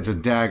a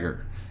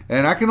dagger.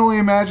 And I can only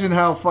imagine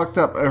how fucked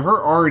up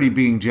her already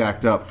being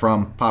jacked up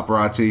from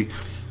paparazzi,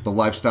 the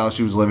lifestyle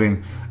she was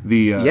living,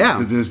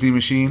 the Disney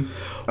machine,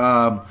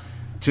 to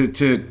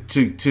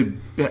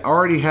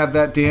already have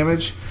that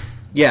damage,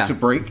 to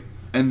break,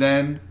 and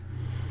then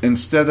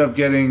instead of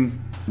getting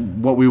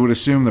what we would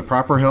assume the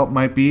proper help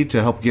might be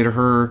to help get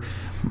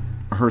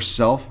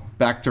herself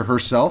back to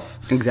herself,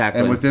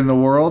 exactly, and within the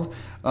world,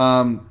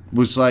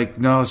 was like,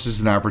 no, this is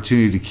an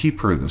opportunity to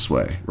keep her this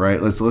way,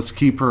 right? Let's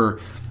keep her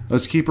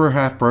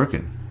half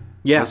broken.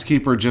 Yeah. Let's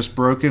keep her just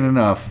broken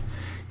enough,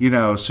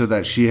 so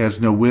that she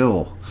has no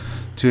will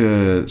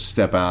to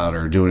step out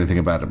or do anything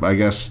about it. But I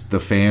guess the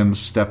fans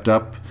stepped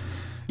up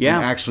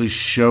and actually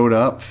showed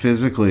up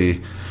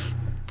physically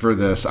for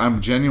this.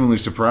 I'm genuinely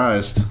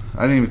surprised.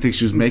 I didn't even think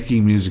she was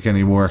making music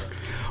anymore.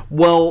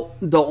 Well,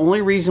 the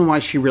only reason why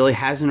she really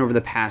hasn't over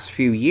the past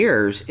few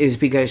years is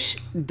because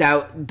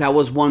that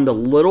was one of the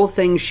little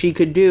things she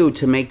could do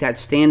to make that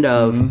stand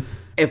of,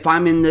 if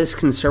I'm in this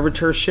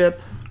conservatorship,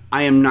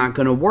 I am not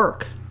going to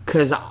work.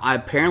 Because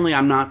apparently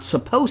I'm not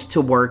supposed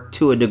to work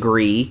to a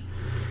degree.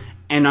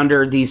 And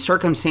under these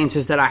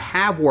circumstances that I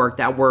have worked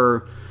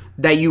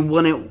that you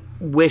wouldn't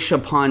wish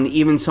upon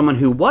even someone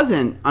who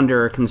wasn't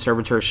under a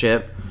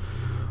conservatorship,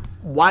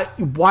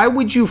 why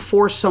would you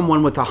force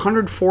someone with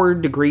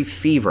 104-degree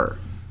fever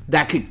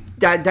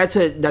that's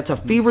a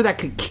fever that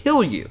could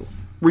kill you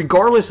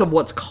regardless of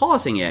what's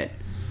causing it,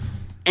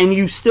 and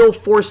you still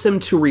force them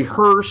to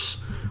rehearse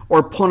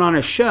or put on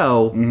a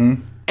show?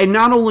 And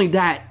not only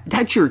that,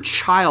 that's your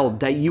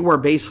child that you are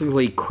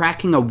basically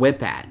cracking a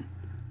whip at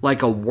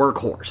like a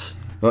workhorse.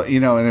 Well,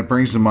 and it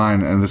brings to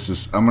mind, and this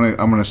is I'm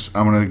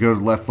gonna go to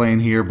left lane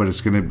here, but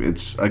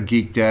it's a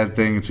geek dad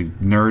thing, it's a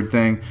nerd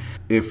thing.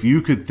 If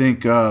you could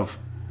think of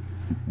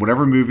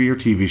whatever movie or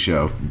TV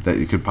show that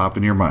you could pop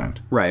in your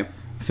mind, right?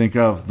 Think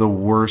of the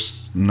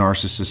worst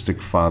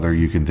narcissistic father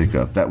you can think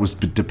of that was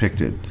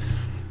depicted.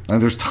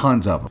 And there's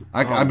tons of them.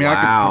 I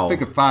can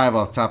think of 5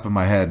 off the top of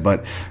my head,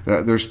 but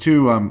there's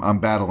 2 I'm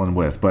battling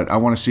with. But I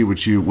want to see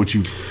what you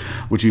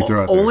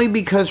throw out there. Only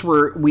because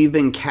we've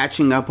been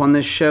catching up on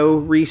this show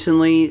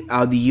recently.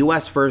 The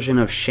U.S. version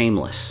of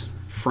Shameless,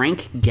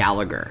 Frank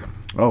Gallagher.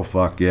 Oh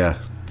fuck yeah,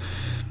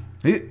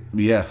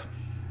 yeah.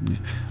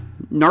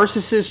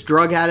 Narcissist,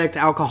 drug addict,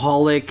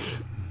 alcoholic.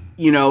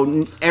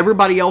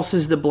 Everybody else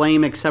is to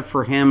blame except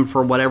for him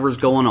for whatever's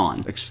going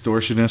on.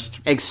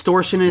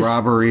 Extortionist,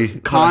 robbery,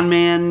 con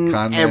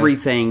man,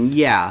 everything.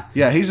 Yeah,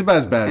 yeah, he's about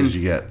as bad as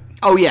you get.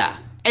 Oh yeah,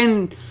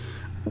 and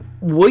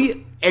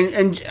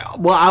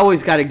I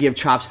always got to give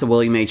chops to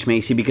William H.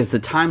 Macy because the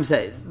times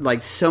that,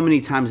 like, so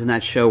many times in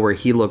that show where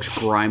he looks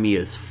grimy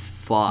as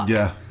fuck.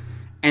 Yeah.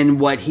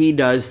 And what he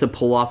does to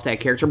pull off that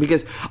character,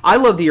 because I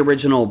love the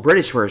original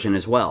British version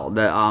as well,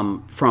 the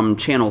from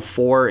Channel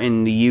 4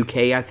 in the UK,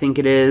 I think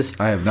it is.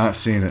 I have not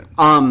seen it.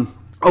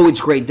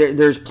 It's great.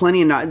 There's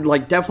plenty of,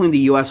 like, definitely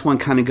the US one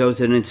kind of goes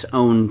in its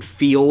own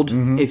field,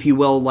 if you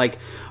will, like.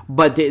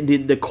 But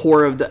the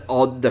core of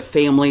the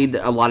family,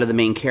 a lot of the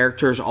main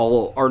characters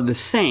all are the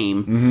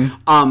same.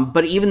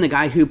 But even the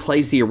guy who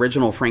plays the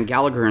original Frank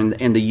Gallagher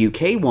in the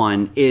UK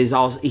one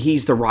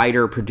he's the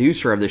writer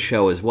producer of the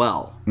show as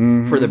well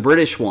for the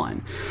British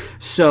one.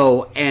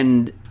 So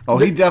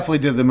he definitely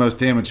did the most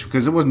damage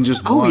because it wasn't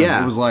just one.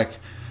 Yeah. It was like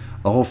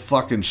a whole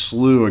fucking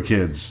slew of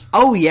kids.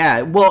 Oh yeah.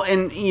 Well,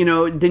 and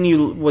then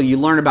you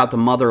learn about the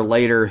mother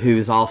later,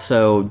 who's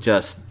also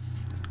just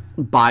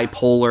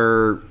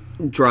bipolar,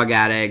 drug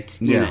addict,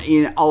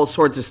 all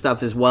sorts of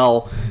stuff as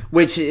well,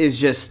 which is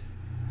just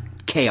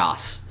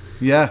chaos,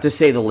 to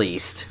say the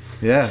least.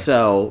 Yeah.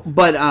 So,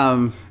 but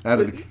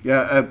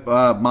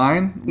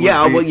mine.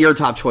 Your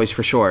top choice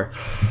for sure.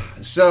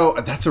 So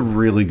that's a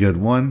really good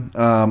one.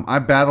 I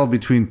battled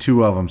between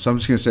 2 of them, so I'm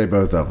just going to say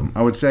both of them.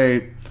 I would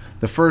say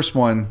the first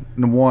one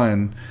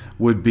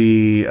would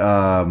be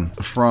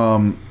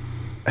from.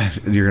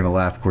 You're going to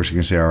laugh. Of course, you're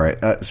going to say, all right.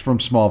 It's from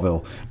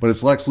Smallville, but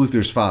it's Lex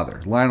Luthor's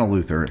father, Lionel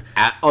Luthor.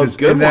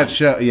 Good in that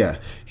show, yeah.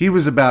 He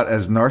was about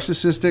as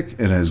narcissistic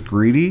and as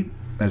greedy,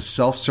 as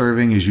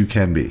self-serving as you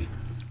can be.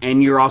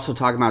 And you're also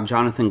talking about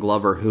Jonathan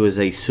Glover, who is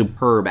a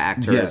superb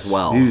actor as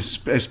well.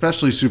 He's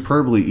especially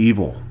superbly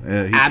evil.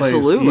 He plays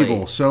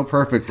evil so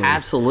perfectly.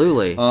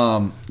 Absolutely.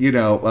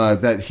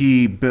 That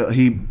he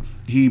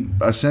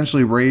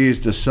essentially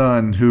raised a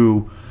son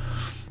who...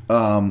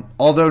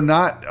 although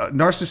not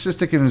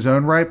narcissistic in his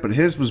own right, but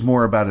his was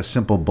more about a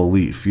simple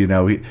belief,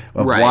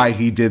 why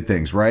he did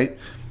things, right?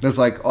 It's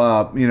like,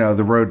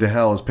 the road to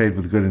hell is paved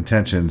with good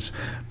intentions,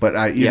 but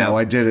I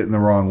did it in the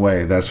wrong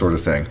way, that sort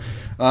of thing.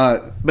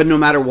 But no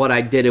matter what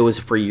I did, it was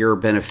for your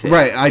benefit.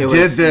 Right. I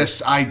did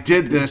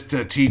this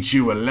to teach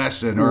you a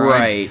lesson,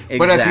 right? Exactly.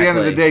 But at the end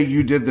of the day,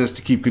 you did this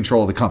to keep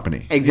control of the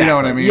company. Exactly. You know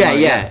what I mean?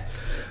 Yeah.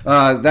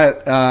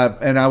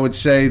 And I would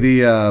say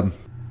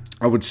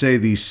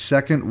the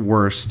second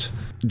worst,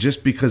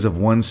 just because of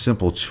one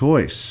simple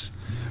choice,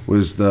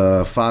 was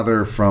the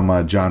father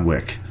from John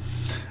Wick.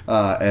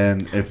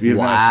 And if you've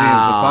not seen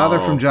it, the father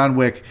from John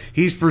Wick,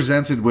 he's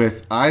presented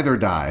with either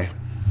die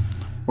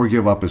or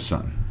give up his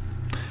son.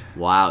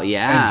 Wow,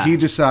 yeah. And he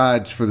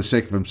decides, for the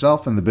sake of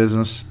himself and the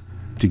business,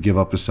 to give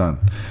up his son.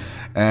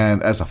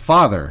 And as a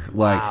father,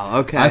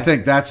 I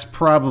think that's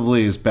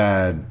probably as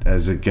bad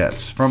as it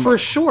gets. For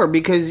sure,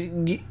 because...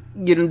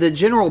 the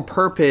general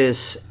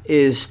purpose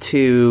is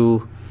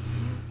to,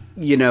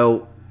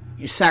 you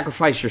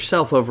sacrifice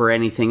yourself over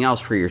anything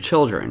else for your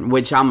children,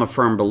 which I'm a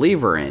firm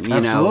believer in.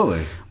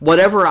 Absolutely.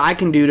 Whatever I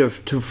can do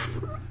to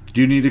do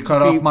you need to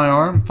cut off my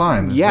arm?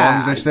 Fine. As long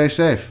as they stay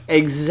safe.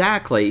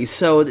 Exactly.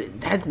 So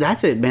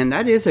that's it, man.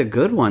 That is a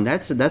good one.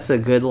 That's a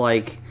good,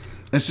 like...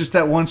 It's just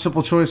that one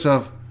simple choice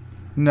of,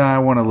 no, I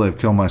want to live,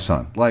 kill my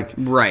son.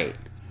 Right.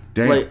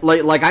 Damn.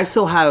 Like I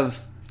still have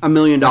 $1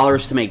 million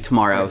to make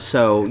tomorrow,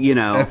 so,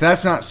 If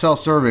that's not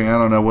self-serving, I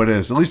don't know what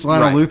is. At least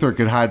Lionel Luthor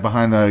could hide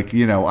behind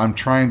I'm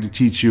trying to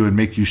teach you and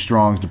make you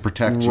strong to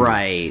protect you.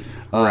 Right.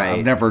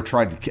 I've never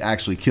tried to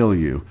actually kill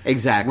you.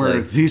 Exactly.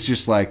 Where he's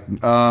just like,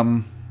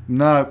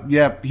 no,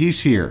 yeah,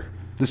 he's here.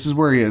 This is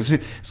where he is.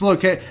 It's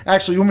okay.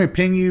 Actually, you want me to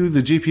ping you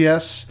the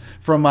GPS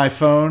from my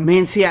phone?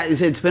 Man, see,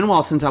 it's been a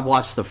while since I've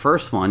watched the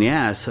first one,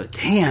 yeah, so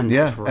damn,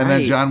 that's right. And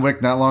then John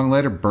Wick, not long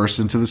later, bursts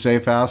into the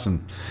safe house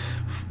and...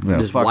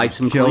 just wipes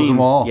them kills clean.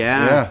 Them all.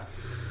 Yeah.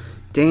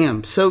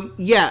 Damn. So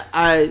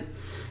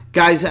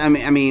guys, I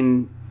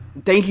mean,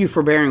 thank you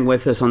for bearing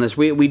with us on this.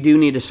 We do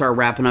need to start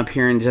wrapping up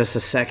here in just a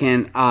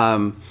second.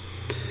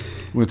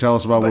 Will you tell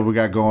us about what we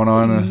got going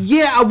on?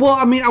 Yeah. Well,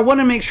 I mean, I want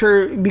to make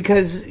sure,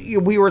 because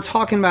we were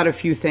talking about a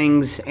few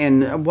things,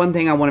 and one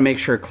thing I want to make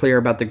sure clear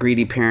about the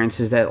greedy parents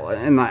is that,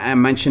 and I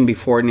mentioned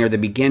before near the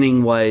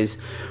beginning, was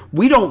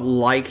we don't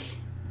like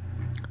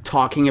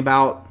talking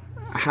about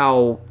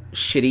how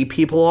shitty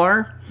people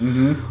are.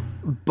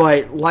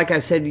 But like I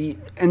said,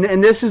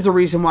 and this is the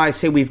reason why I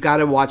say we've got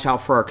to watch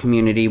out for our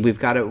community.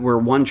 We're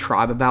one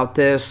tribe about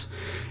this,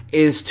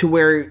 is to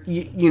where,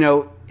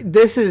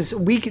 this is,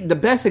 the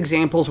best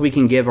examples we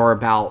can give are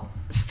about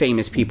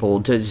famous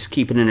people, to just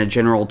keep it in a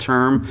general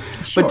term.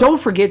 Sure. But don't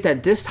forget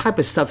that this type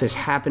of stuff is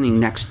happening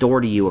next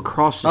door to you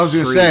across the street. I was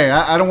going to say,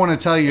 I don't want to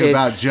tell you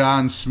about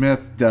John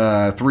Smith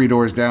 3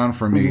 doors down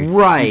from me.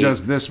 Right. Who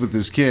does this with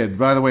his kid.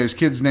 By the way, his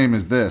kid's name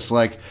is this.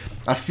 Like,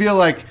 I feel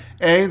like,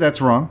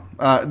 that's wrong.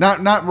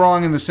 Not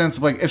wrong in the sense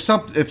of like,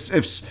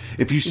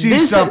 if you see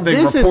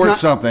something, report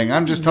something.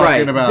 I'm just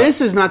talking about. This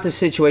is not the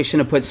situation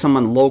to put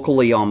someone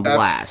locally on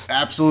blast.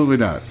 Absolutely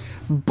not.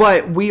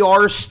 But we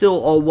are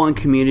still all one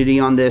community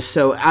on this.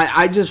 So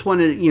I just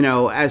wanted,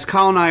 as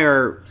Kyle and I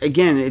are,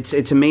 again,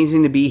 it's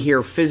amazing to be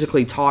here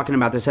physically talking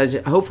about this.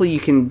 Hopefully you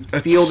can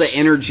feel the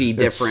energy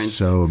difference. It's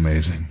so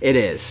amazing. It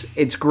is.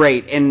 It's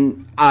great.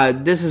 And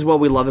this is what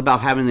we love about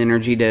having the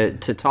energy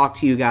to talk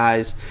to you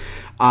guys.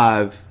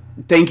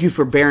 Thank you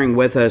for bearing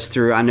with us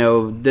through. I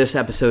know this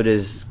episode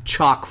is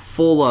chock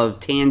full of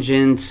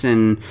tangents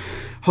and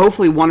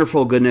hopefully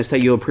wonderful goodness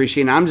that you'll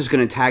appreciate. And I'm just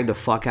going to tag the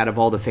fuck out of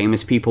all the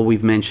famous people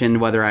we've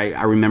mentioned, whether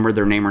I remember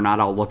their name or not.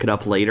 I'll look it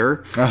up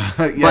later.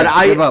 But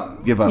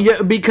give up.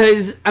 Yeah,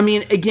 because I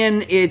mean,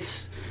 again,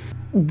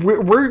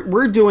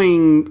 we're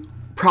doing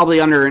probably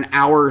under an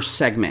hour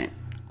segment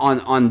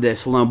on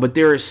this alone, but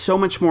there is so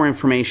much more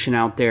information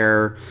out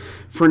there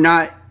for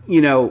not,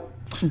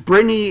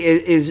 Brittany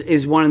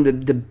is one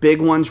of the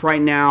big ones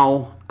right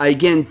now.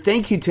 Again,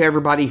 thank you to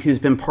everybody who's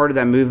been part of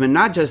that movement.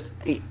 Not just,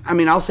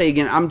 I'll say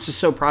again, I'm just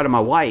so proud of my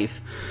wife,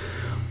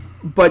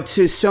 but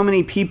to so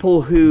many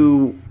people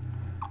who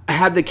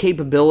have the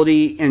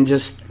capability and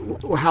just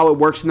how it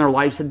works in their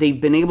lives that they've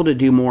been able to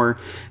do more.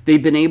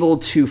 They've been able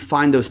to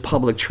find those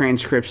public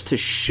transcripts to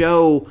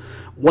show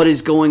what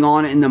is going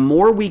on. And the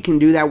more we can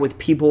do that with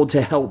people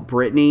to help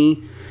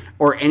Brittany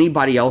or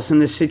anybody else in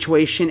this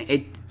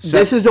situation,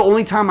 this is the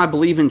only time I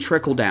believe in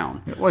trickle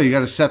down. Well, you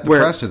got to set the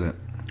precedent.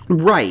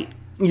 Right.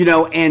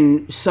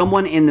 And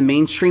someone in the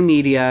mainstream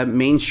media,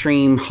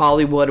 mainstream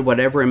Hollywood,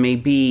 whatever it may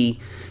be,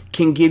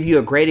 can give you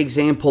a great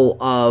example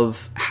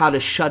of how to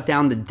shut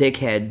down the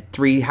dickhead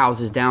 3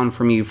 houses down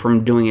from you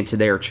from doing it to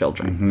their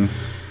children.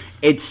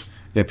 It's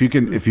if you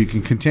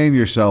can contain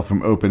yourself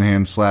from open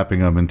hand slapping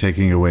him and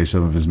taking away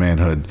some of his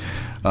manhood,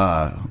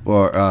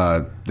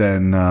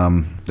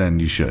 then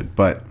you should.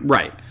 But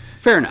right.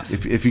 Fair enough.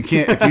 If you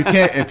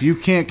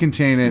can't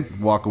contain it,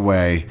 walk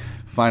away.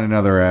 Find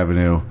another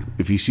avenue.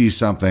 If you see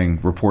something,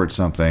 report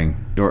something.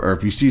 Or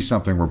if you see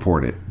something,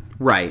 report it.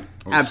 Right.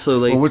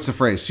 Absolutely. Well, what's the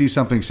phrase? See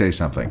something, say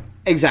something.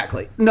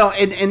 Exactly. No,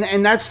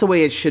 and that's the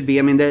way it should be.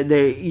 I mean,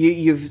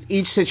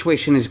 each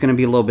situation is going to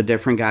be a little bit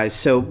different, guys.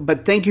 So,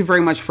 but thank you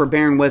very much for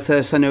bearing with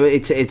us. I know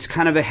it's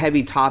kind of a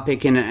heavy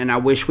topic, and I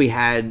wish we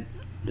had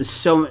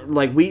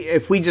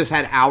if we just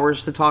had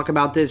hours to talk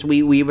about this,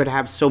 we would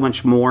have so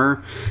much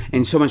more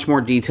and so much more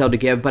detail to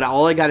give. But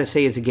all I got to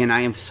say is, again,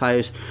 I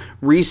emphasize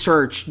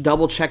research,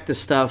 double check the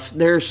stuff.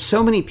 There's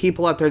so many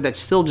people out there that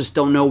still just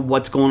don't know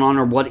what's going on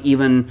or what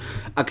even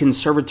a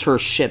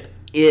conservatorship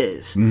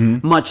is,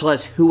 much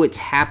less who it's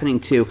happening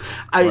to.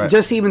 I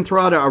just even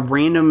throw out a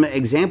random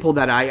example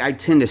that I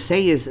tend to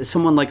say is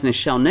someone like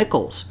Nichelle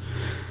Nichols.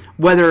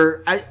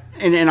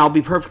 And I'll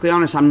be perfectly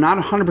honest, I'm not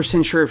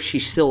 100% sure if she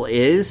still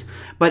is,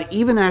 but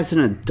even as an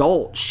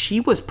adult,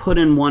 she was put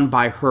in one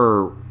by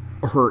her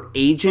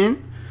agent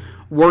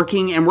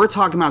working, and we're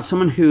talking about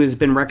someone who has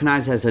been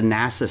recognized as a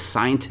NASA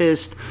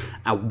scientist,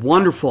 a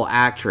wonderful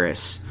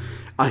actress,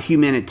 a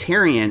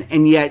humanitarian,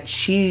 and yet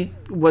she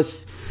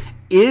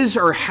is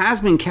or has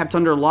been kept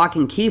under lock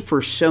and key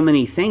for so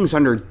many things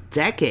under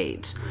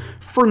decades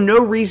for no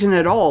reason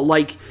at all.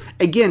 Like,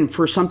 again,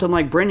 for something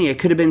like Brittany, it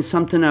could have been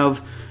something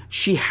of,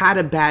 she had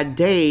a bad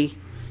day.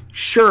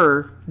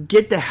 Sure,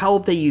 get the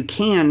help that you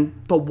can,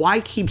 but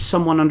why keep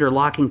someone under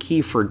lock and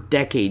key for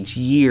decades,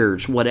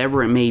 years,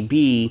 whatever it may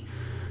be?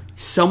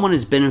 Someone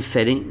is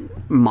benefiting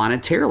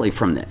monetarily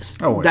from this.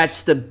 Always.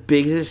 That's the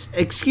biggest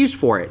excuse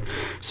for it.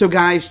 So,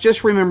 guys,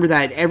 just remember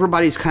that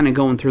everybody's kind of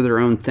going through their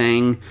own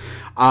thing.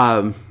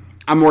 I'm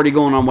already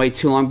going on way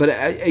too long, but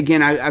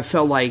again, I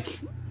felt like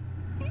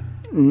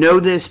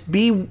know this,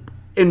 be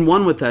in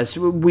one with us.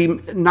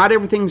 Not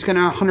everything's going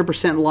to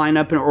 100% line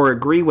up or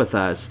agree with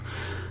us,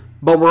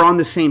 but we're on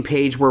the same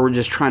page where we're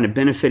just trying to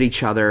benefit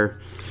each other,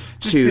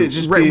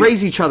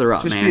 raise each other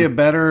up. Just man. Be a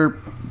better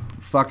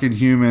fucking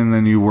human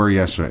than you were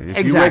yesterday.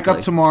 If you wake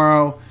up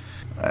tomorrow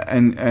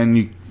and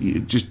you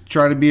just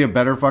try to be a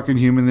better fucking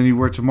human than you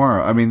were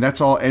tomorrow. I mean,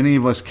 that's all any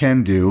of us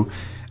can do.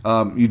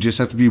 You just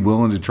have to be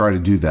willing to try to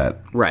do that.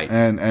 Right.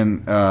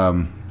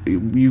 And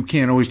you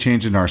can't always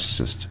change a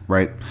narcissist,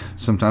 right?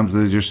 Sometimes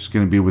they're just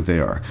going to be what they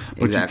are.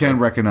 But exactly. You can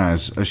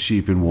recognize a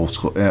sheep in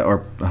wolf's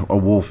or a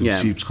wolf in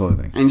sheep's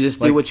clothing, and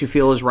just do what you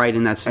feel is right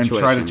in that situation,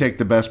 and try to take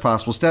the best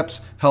possible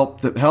steps.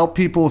 Help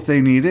people if they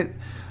need it,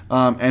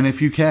 and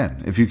if you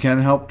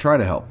can help, try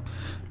to help.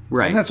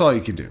 Right, and that's all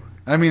you can do.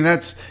 I mean,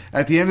 that's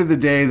at the end of the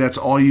day, that's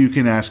all you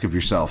can ask of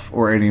yourself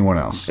or anyone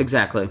else.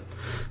 Exactly.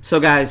 So,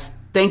 guys,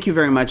 thank you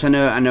very much.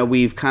 I know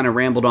we've kind of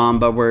rambled on,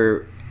 but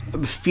we're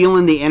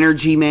feeling the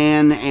energy,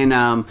 man.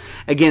 And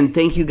again,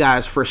 thank you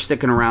guys for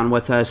sticking around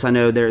with us. I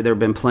know there have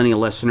been plenty of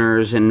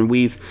listeners, and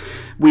we've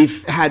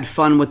had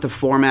fun with the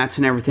formats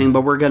and everything.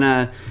 But we're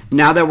gonna,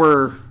 now that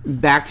we're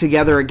back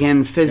together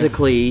again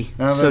physically,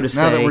 so to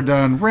say. Now that we're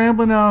done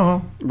rambling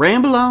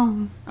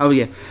on. Oh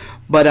yeah.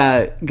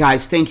 But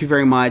guys, thank you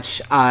very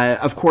much.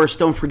 Of course,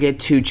 don't forget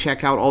to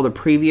check out all the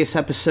previous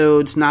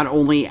episodes, not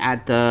only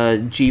at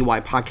the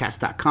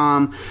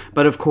GUIpodcast.com,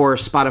 but of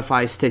course,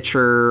 Spotify,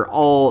 Stitcher,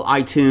 all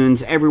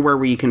iTunes, everywhere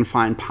where you can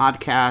find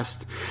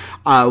podcasts.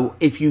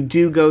 If you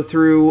do go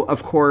through,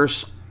 of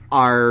course,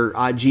 our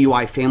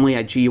GUI family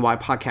at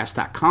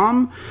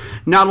GUIpodcast.com,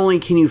 not only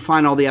can you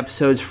find all the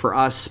episodes for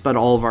us, but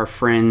all of our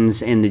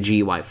friends in the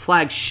GUI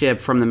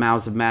flagship, From the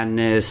Mouths of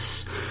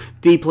Madness,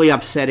 Deeply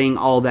Upsetting,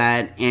 all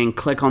that, and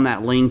click on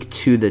that link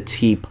to the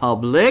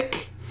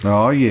TeePublic.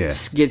 Oh, yeah.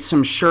 Get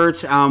some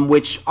shirts,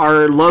 which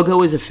our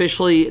logo is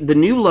officially, the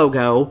new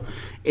logo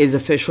is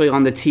officially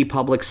on the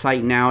TeePublic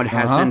site now. It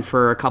has been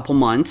for a couple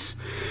months.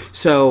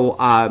 So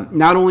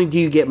not only do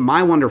you get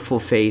my wonderful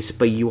face,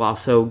 but you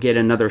also get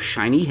another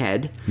shiny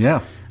head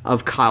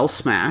of Kyle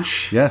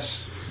Smash.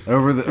 Yes.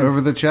 Over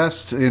the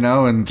chest,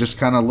 and just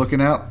kind of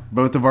looking out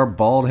both of our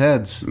bald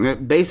heads.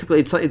 Basically,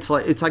 it's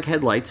like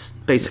headlights.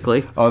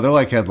 Basically, oh, they're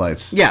like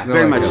headlights. Yeah, they're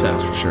very like much so,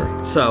 for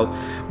sure. So,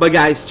 but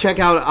guys, check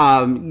out,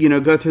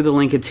 go through the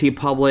link at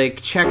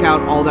TeePublic. Check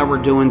out all that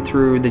we're doing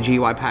through the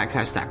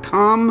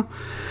GUIpodcast.com,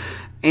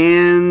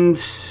 and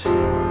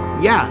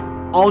yeah.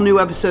 All new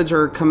episodes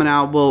are coming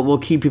out. We'll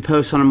keep you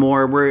posted on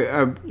more.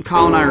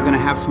 Kyle and I are going to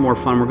have some more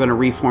fun. We're going to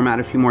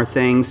reformat a few more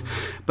things.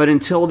 But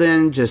until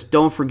then, just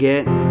don't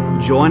forget,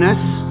 join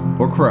us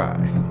or cry.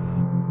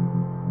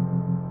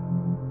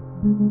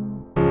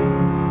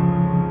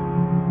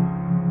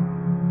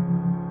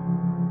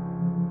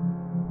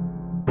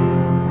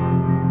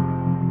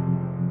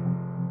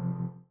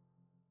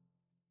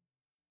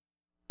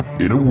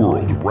 In a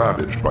world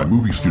ravaged by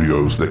movie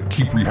studios that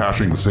keep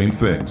rehashing the same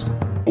things,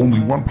 only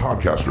one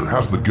podcaster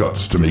has the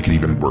guts to make it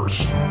even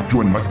worse.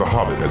 Join Mike the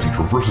Hobbit as he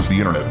traverses the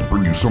internet to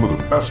bring you some of the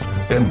best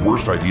and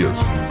worst ideas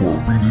for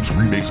reboots,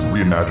 remakes, and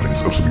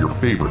reimaginings of some of your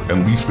favorite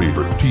and least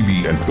favorite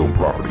TV and film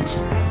properties.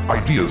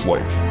 Ideas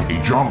like a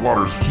John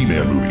Waters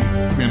He-Man movie,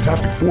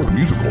 Fantastic Four the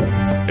musical,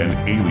 and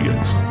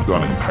Aliens,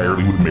 done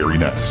entirely with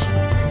marionettes.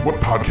 What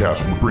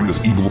podcast would bring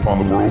this evil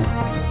upon the world?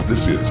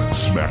 This is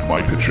Smack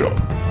My Pitch Up.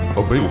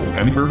 Available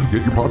anywhere you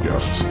get your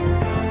podcasts.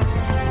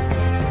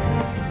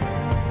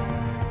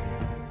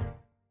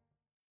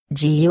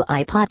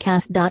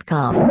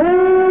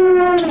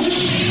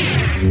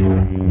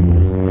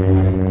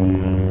 GUIpodcast.com